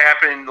the one that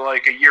happened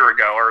like a year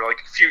ago or like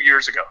a few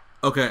years ago?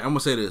 Okay, I'm gonna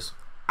say this.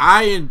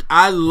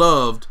 I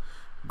loved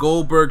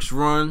Goldberg's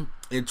run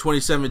in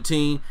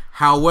 2017.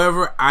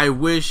 However, I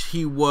wish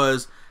he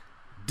was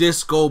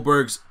this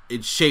Goldberg's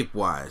in shape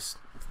wise.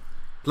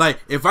 Like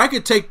if I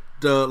could take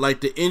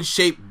the in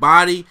shape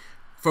body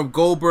from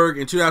Goldberg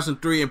in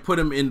 2003 and put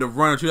him in the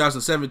run of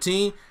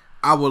 2017,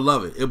 I would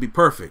love it. It would be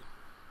perfect.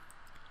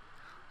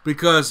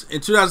 Because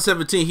in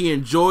 2017 he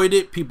enjoyed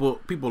it.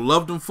 People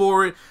loved him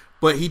for it,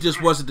 but he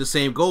just wasn't the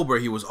same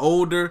Goldberg. He was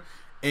older,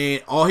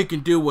 and all he can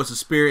do was a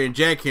spear and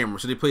jackhammer,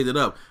 so they played it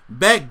up.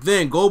 Back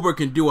then, Goldberg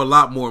can do a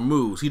lot more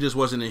moves. He just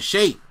wasn't in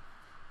shape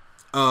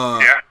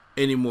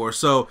anymore.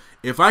 So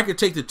if I could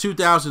take the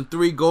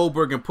 2003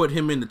 Goldberg and put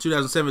him in the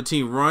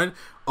 2017 run,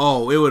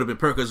 it would have been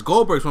perfect. Because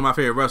Goldberg's one of my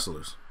favorite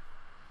wrestlers.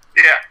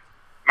 Yeah,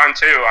 mine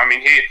too. I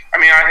mean,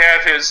 I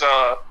have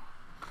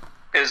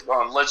his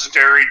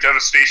legendary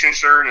Devastation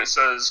shirt, and it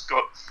says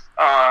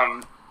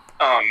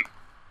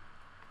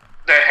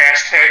that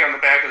hashtag on the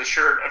back of the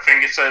shirt. I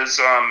think it says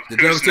the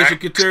Devastation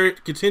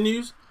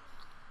continues.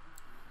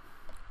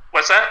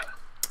 What's that?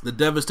 The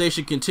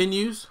Devastation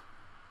continues.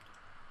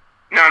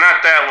 No,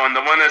 not that one. The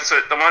one that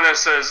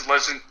says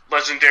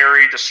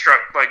legendary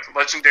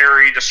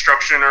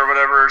destruction or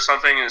whatever or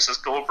something, and it says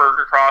Goldberg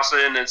across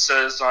it, and it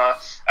says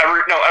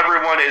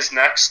everyone is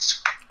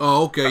next.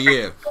 Oh,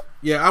 okay,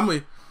 yeah. I'm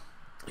a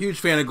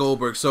huge fan of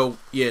Goldberg, so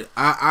yeah,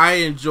 I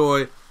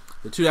enjoy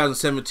the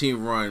 2017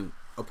 run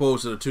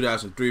opposed to the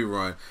 2003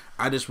 run.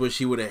 I just wish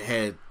he would have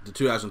had the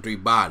 2003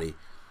 body.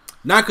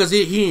 Not because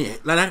he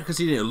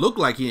didn't look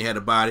like he had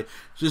a body,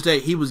 just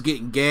that he was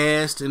getting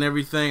gassed and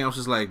everything. I was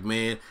just like,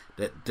 man,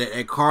 that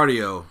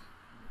cardio,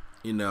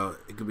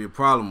 it could be a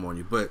problem on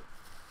you. But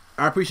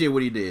I appreciate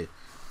what he did.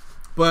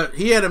 But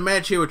he had a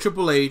match here with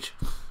Triple H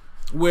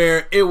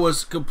where it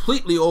was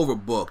completely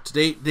overbooked.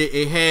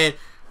 They had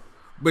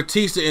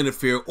Batista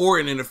interfere,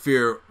 Orton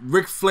interfere,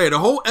 Ric Flair. The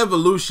whole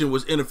Evolution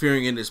was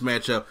interfering in this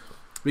matchup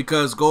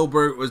because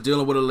Goldberg was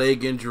dealing with a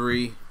leg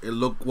injury. It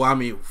looked,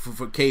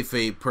 for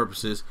kayfabe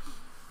purposes.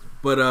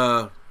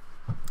 But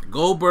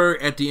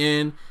Goldberg at the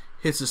end,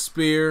 hits a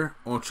spear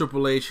on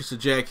Triple H, hits a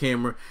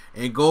jackhammer,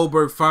 and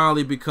Goldberg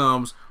finally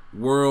becomes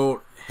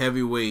World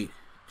Heavyweight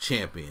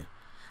Champion.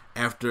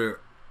 After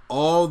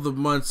all the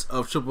months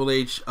of Triple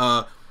H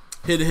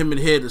hitting him in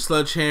the head, the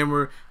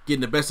sledgehammer,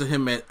 getting the best of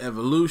him at at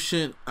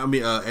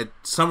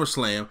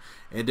SummerSlam,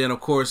 and then of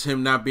course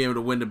him not being able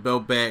to win the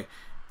belt back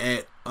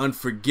at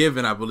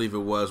Unforgiven, I believe it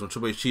was, when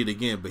Triple H cheated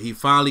again, but he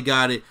finally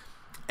got it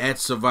at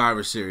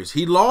Survivor Series.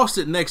 He lost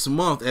it next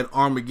month at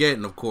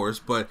Armageddon, of course,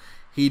 but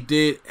he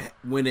did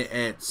win it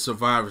at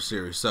Survivor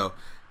Series, so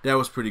that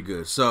was pretty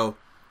good. So,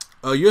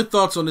 your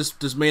thoughts on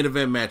this main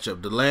event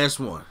matchup, the last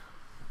one?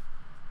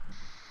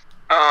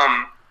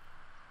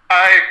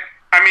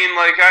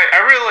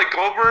 I really like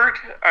Goldberg.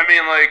 I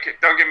mean, like,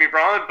 don't get me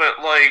wrong,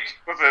 but like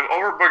with an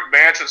overbooked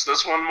match as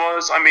this one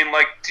was, I mean,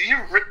 like,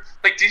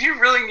 did you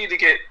really need to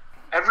get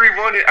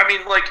everyone? I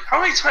mean, like,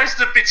 how many times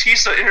did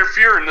Batista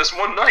interfere in this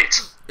one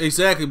night?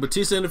 Exactly,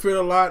 Batista interfered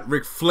a lot.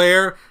 Ric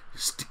Flair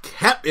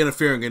kept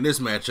interfering in this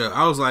matchup.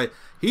 I was like,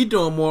 he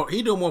doing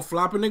more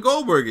flopping than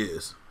Goldberg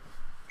is.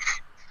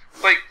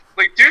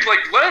 Dude,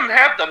 let him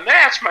have the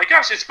match. My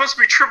gosh, it's supposed to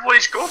be Triple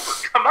H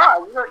Goldberg. Come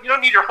on, you don't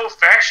need your whole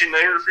faction to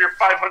interfere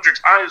 500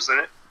 times in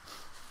it.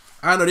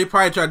 I know they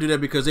probably tried to do that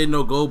because they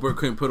know Goldberg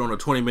couldn't put on a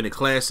 20-minute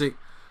classic.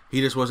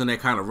 He just wasn't that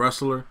kind of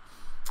wrestler,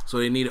 so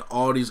they needed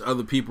all these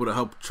other people to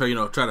help try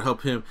to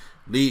help him,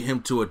 lead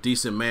him to a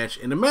decent match.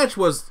 And the match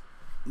was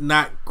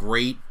not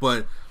great,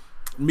 but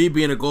me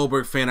being a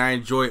Goldberg fan, I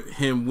enjoyed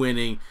him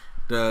winning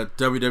the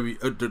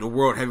the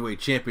World Heavyweight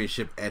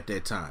Championship at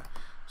that time.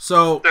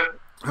 So,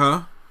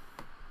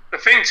 The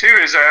thing too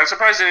is I'm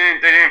surprised they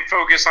didn't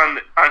focus on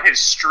his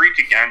streak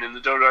again in the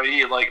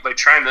WWE, like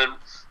trying to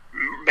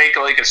make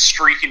like a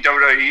streak in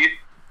WWE.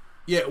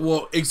 Yeah,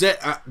 well,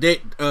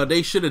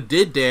 they should have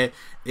did that.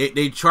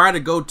 They tried to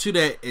go to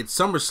that at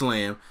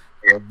SummerSlam,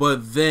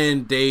 but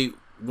then they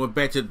went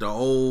back to the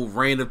old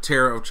reign of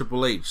terror of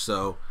Triple H.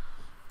 So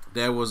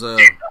that was a.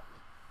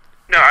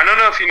 No, I don't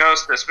know if you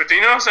noticed this, but do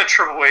you notice that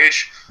Triple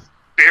H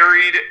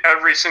buried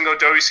every single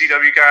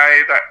WCW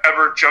guy that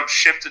ever jumped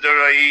ship to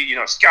WWE? You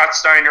know, Scott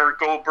Steiner,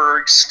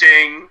 Goldberg,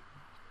 Sting,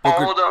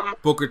 all of them.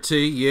 Booker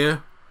T, yeah.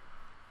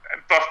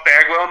 Buff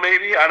Bagwell,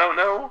 maybe, I don't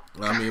know.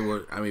 I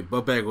mean,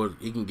 Buff Bagwell,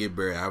 he can get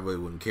buried. I really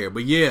wouldn't care,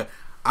 but yeah,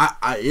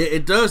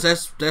 it does.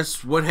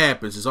 That's what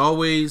happens. It's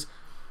always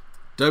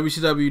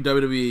WCW,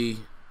 WWE.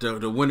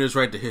 The winners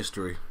write the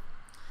history.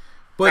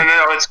 But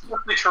it's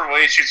mostly Triple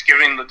H who's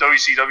giving the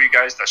WCW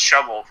guys the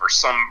shovel for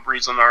some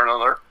reason or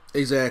another.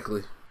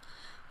 Exactly.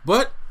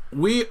 But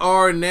we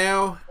are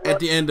now at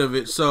the end of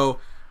it.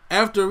 So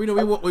after we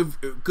want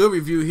good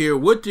review here.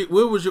 What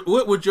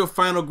would your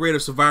final grade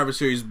of Survivor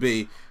Series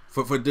be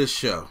for this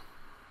show?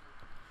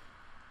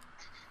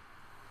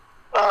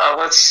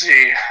 Let's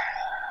see.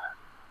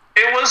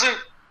 It wasn't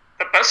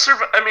the best.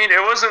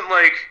 It wasn't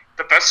like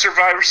the best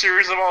Survivor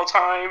Series of all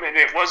time, and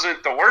it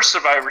wasn't the worst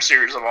Survivor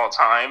Series of all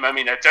time. I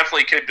mean, it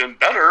definitely could have been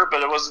better,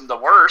 but it wasn't the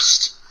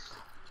worst.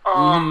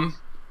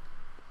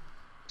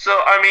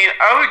 So, I mean,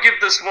 I would give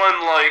this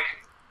one, like,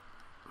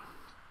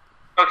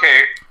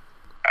 okay,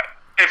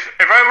 if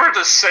I were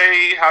to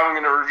say how I'm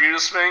going to review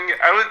this thing,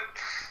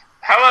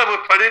 how I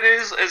would put it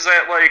is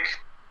that, like,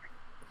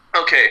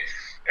 okay,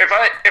 if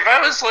I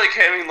was, like,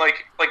 having,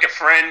 like a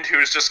friend who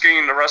was just getting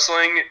into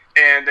wrestling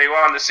and they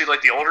wanted to see,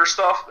 like, the older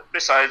stuff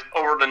besides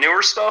over the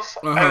newer stuff,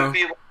 I would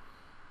be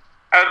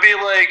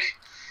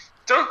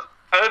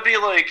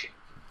like,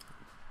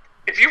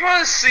 if you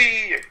want to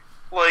see,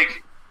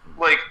 like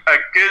a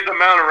good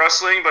amount of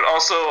wrestling, but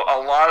also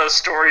a lot of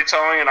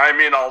storytelling, and I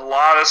mean a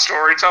lot of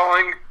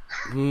storytelling,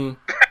 then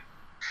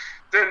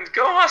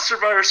go watch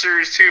Survivor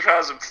Series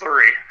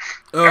 2003.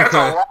 Okay. That's a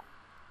lot of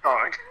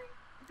storytelling.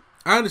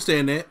 I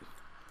understand that.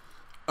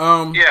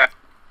 Yeah.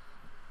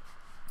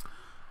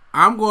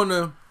 I'm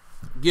gonna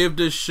give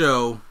this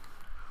show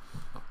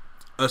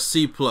a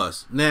C+.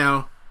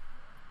 Now,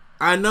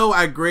 I know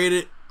I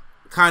graded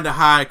kind of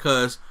high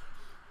because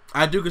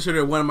I do consider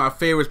it one of my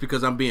favorites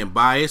because I'm being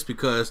biased,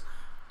 because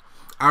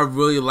I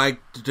really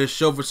liked this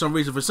show for some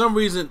reason. For some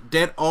reason,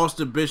 that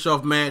Austin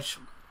Bischoff match,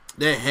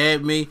 that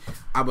had me.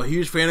 I'm a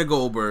huge fan of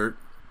Goldberg.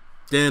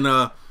 Then,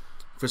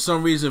 for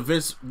some reason,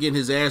 Vince getting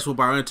his ass whooped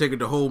by Undertaker,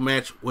 the whole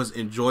match was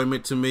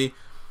enjoyment to me.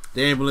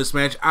 The ambulance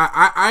match.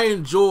 I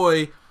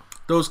enjoy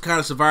those kind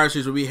of Survivor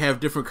Series where we have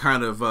different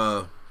kind of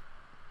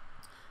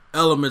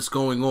elements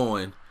going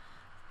on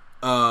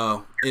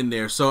in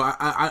there. So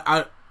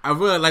I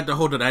really like the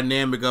whole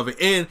dynamic of it,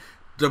 and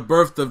the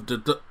birth of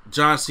the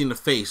John Cena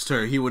face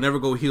turn. He will never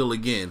go heel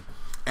again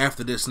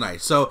after this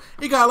night. So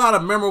it got a lot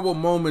of memorable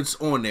moments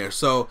on there.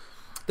 So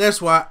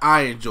that's why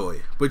I enjoy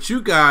it. But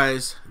you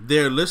guys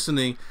there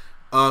listening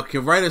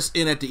can write us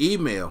in at the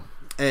email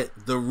at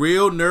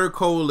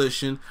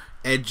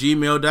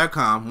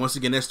therealnerdcoalition@gmail.com. Once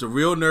again, that's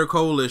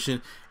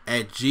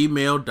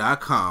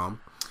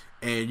therealnerdcoalition@gmail.com.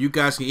 And you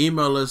guys can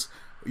email us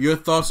your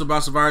thoughts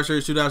about Survivor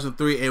Series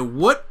 2003 and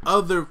what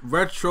other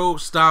retro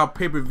style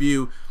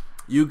pay-per-view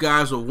you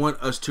guys will want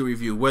us to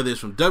review, whether it's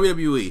from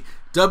WWE,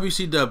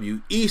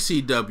 WCW,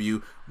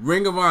 ECW,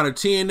 Ring of Honor,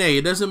 TNA,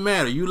 it doesn't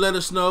matter. You let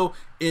us know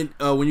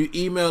when you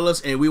email us,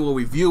 and we will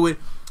review it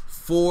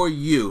for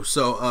you.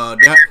 So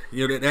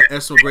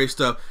that's some great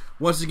stuff.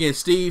 Once again,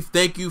 Steve,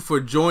 thank you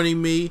for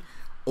joining me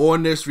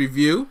on this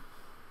review.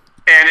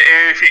 And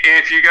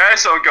if you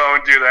guys don't go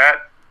and do that,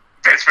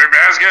 Pittsburgh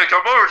Man's gonna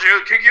come over to you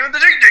and kick you in the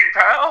ding ding,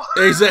 pal.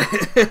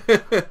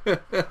 Exactly.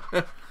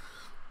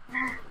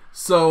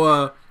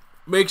 So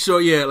make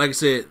sure, like I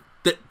said,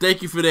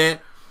 thank you for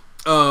that.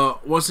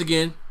 Once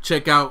again,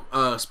 check out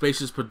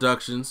Spacious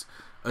Productions,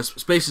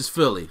 Spacious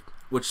Philly,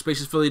 which is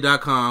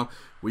spaciousphilly.com,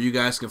 where you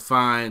guys can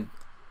find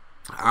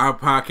our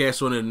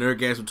podcast on the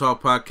Nerdgasm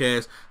Talk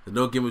podcast, the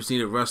No Gimmicks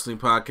Needed Wrestling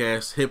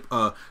podcast,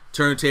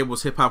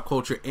 Turntables, Hip Hop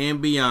Culture and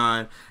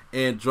Beyond,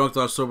 and Drunk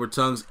Thoughts Sober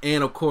Tongues,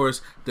 and of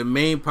course the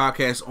main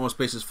podcast on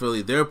Spacious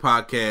Philly, their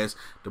podcast,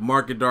 The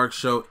Mark and Dark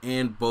Show,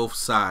 and Both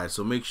Sides.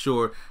 So make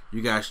sure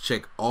you guys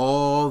check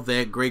all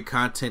that great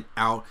content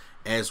out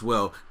as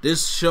well.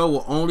 This show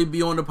will only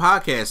be on the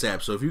podcast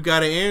app, so if you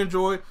got an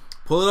Android,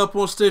 pull it up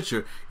on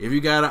Stitcher. If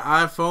you got an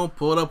iPhone,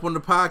 pull it up on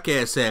the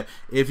podcast app.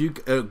 If you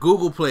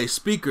Google Play,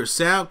 Speaker,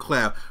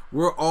 SoundCloud,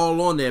 we're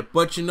all on there.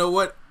 But you know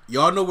what?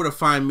 Y'all know where to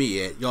find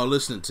me at. Y'all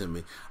listening to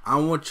me. I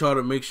want y'all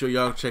to make sure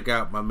y'all check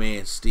out my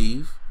man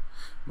Steve,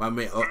 my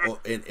man,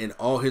 and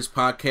all his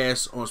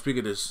podcasts on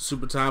Speaker to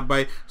Super Time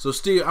Bite. So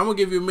Steve, I'm gonna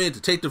give you a minute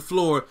to take the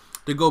floor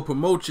to go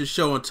promote your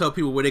show and tell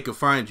people where they can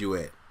find you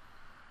at.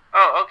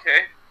 Oh,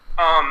 okay.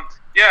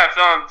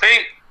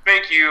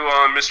 Thank you,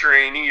 Mr.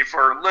 A&E,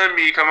 for letting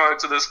me come on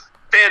to this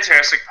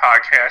fantastic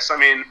podcast. I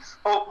mean,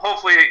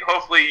 hopefully,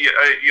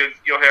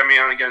 you'll have me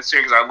on again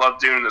soon, because I love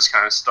doing this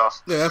kind of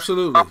stuff. Yeah,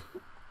 absolutely. But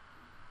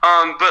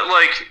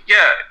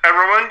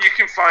everyone, you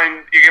can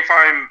find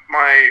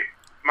my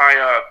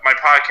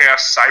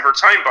podcast Cyber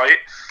Time Bite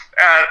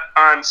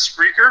on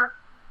Spreaker,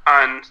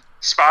 on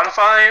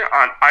Spotify,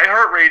 on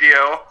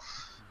iHeartRadio,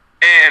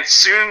 and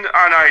soon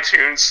on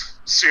iTunes.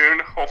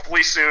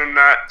 Hopefully soon,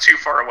 not too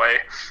far away.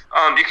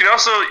 I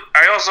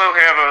also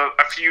have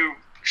a few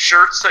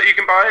shirts that you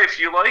can buy if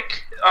you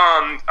like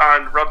on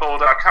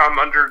Redbubble.com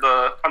under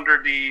the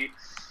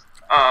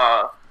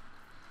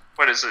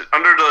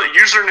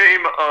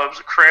username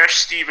of Crash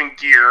Steven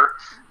Gear,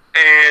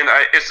 and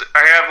I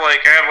have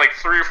like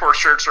 3 or 4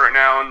 shirts right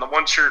now, and the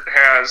one shirt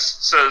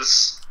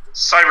says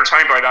Cyber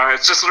Time Bite on it.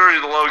 It's just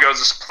literally the logo is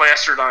just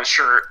plastered on a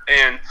shirt,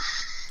 and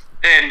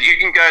you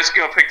can guys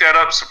go pick that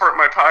up, support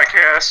my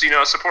podcast,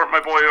 support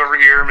my boy over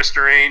here,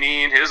 Mr.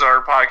 A&E, and his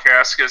art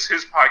podcast, because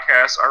his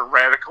podcasts are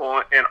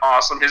radical and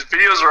awesome. His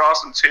videos are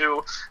awesome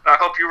too. And I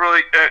hope you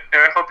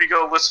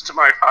go listen to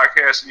my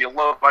podcast and you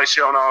love my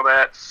show and all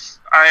that.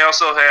 I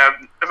also have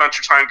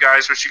Adventure Time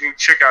Guys, which you can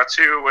check out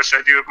too, which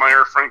I do with my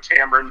other friend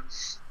Cameron.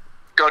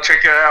 Go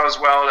check that out as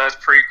well. That's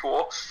pretty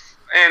cool.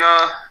 And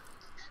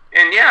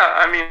yeah,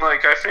 I mean,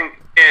 like, I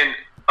think, and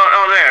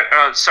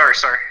sorry.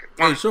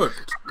 Hey, sure.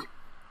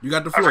 You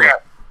got the floor.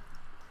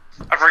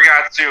 I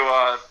forgot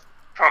to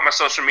promote my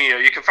social media.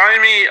 You can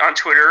find me on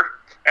Twitter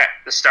at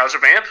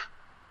NostalgiaVamp.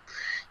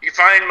 You can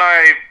find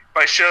my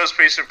show's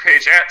Facebook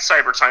page at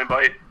Cyber Time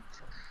Bite.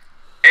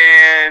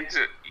 And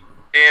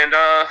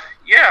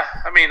yeah,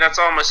 I mean, that's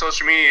all my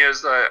social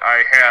medias that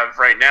I have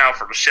right now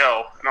for the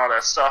show and all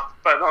that stuff.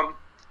 But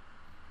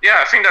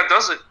yeah, I think that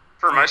does it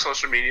for my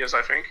social medias,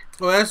 I think.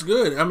 Well, that's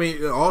good. I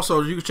mean,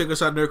 also, you can check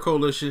us out, Nerd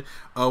Coalition.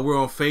 We're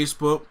on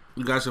Facebook.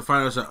 You guys can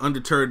find us at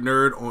Undeterred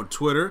Nerd on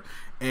Twitter,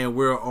 and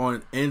we're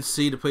on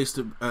NC the Place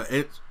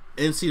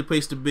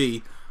to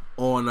Be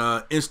on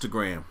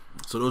Instagram.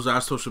 So those are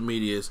our social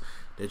medias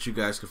that you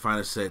guys can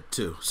find us at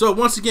too. So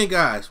once again,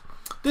 guys,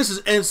 this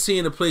is NC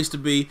and the Place to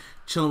Be,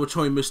 chilling with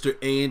Tony, Mr.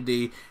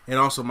 A&D, and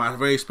also my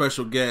very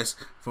special guest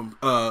from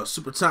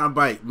Super Time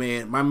Bite,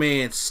 man, my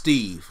man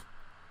Steve.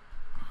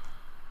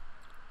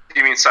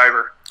 You mean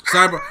Cyber?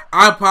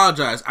 I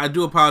apologize. I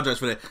do apologize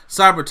for that.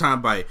 Cyber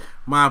Time Bite.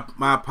 My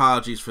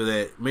apologies for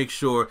that. Make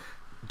sure,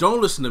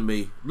 don't listen to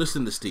me.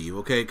 Listen to Steve,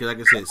 okay? Because like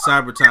I said,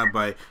 Cyber Time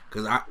Bite.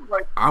 Because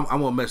I'm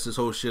gonna mess this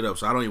whole shit up,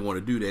 so I don't even want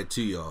to do that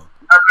to y'all.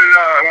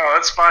 No,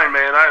 that's fine,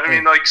 man. I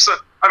mean,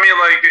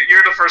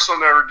 you're the first one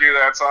to ever do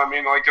that, so I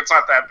mean, like, it's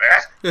not that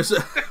bad.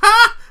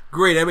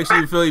 Great. That makes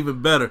me feel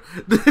even better.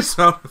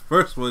 So I'm the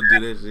first one to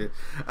do that shit.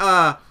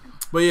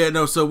 But yeah,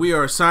 no. So we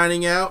are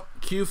signing out.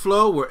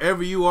 Q-Flow,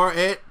 wherever you are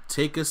at,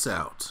 take us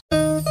out.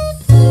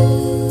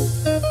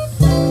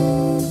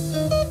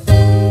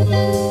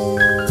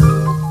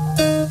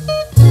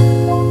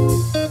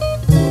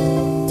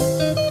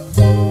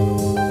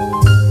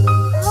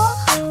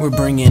 We're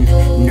bringing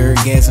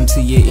nerdgasm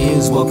to your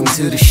ears. Welcome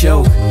to the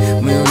show.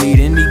 We don't need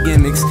any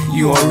gimmicks,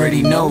 you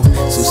already know.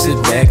 So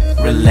sit back,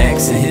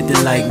 relax, and hit the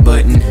like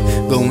button.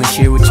 Go and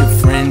share with your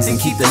friends and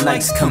keep the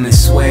likes coming.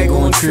 Swag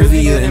on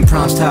trivia and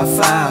prompts top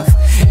 5.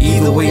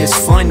 Either way, it's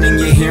fun and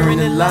you're hearing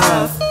it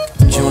live.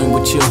 Join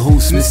with your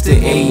host, Mr.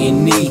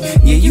 A&E.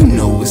 Yeah, you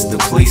know it's the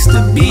place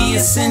to be.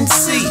 It's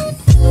NC.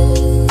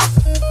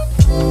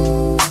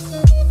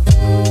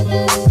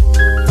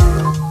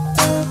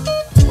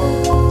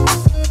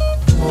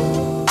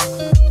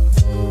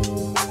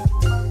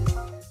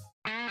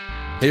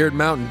 Hey here at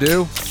Mountain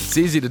Dew, it's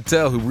easy to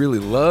tell who really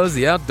loves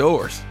the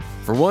outdoors.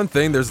 For one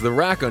thing, there's the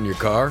rack on your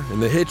car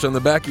and the hitch on the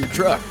back of your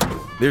truck.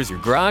 There's your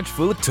garage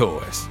full of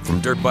toys,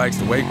 from dirt bikes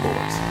to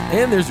wakeboards.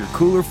 And there's your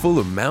cooler full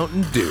of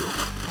Mountain Dew,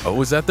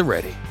 always at the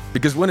ready.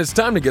 Because when it's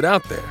time to get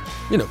out there,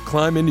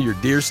 climb into your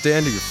deer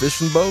stand or your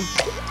fishing boat,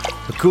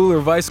 a cooler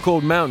of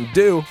ice-cold Mountain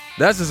Dew,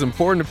 that's as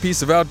important a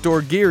piece of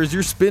outdoor gear as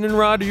your spinning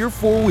rod or your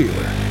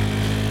four-wheeler.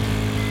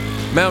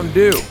 Mountain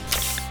Dew.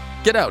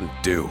 Get out and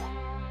do.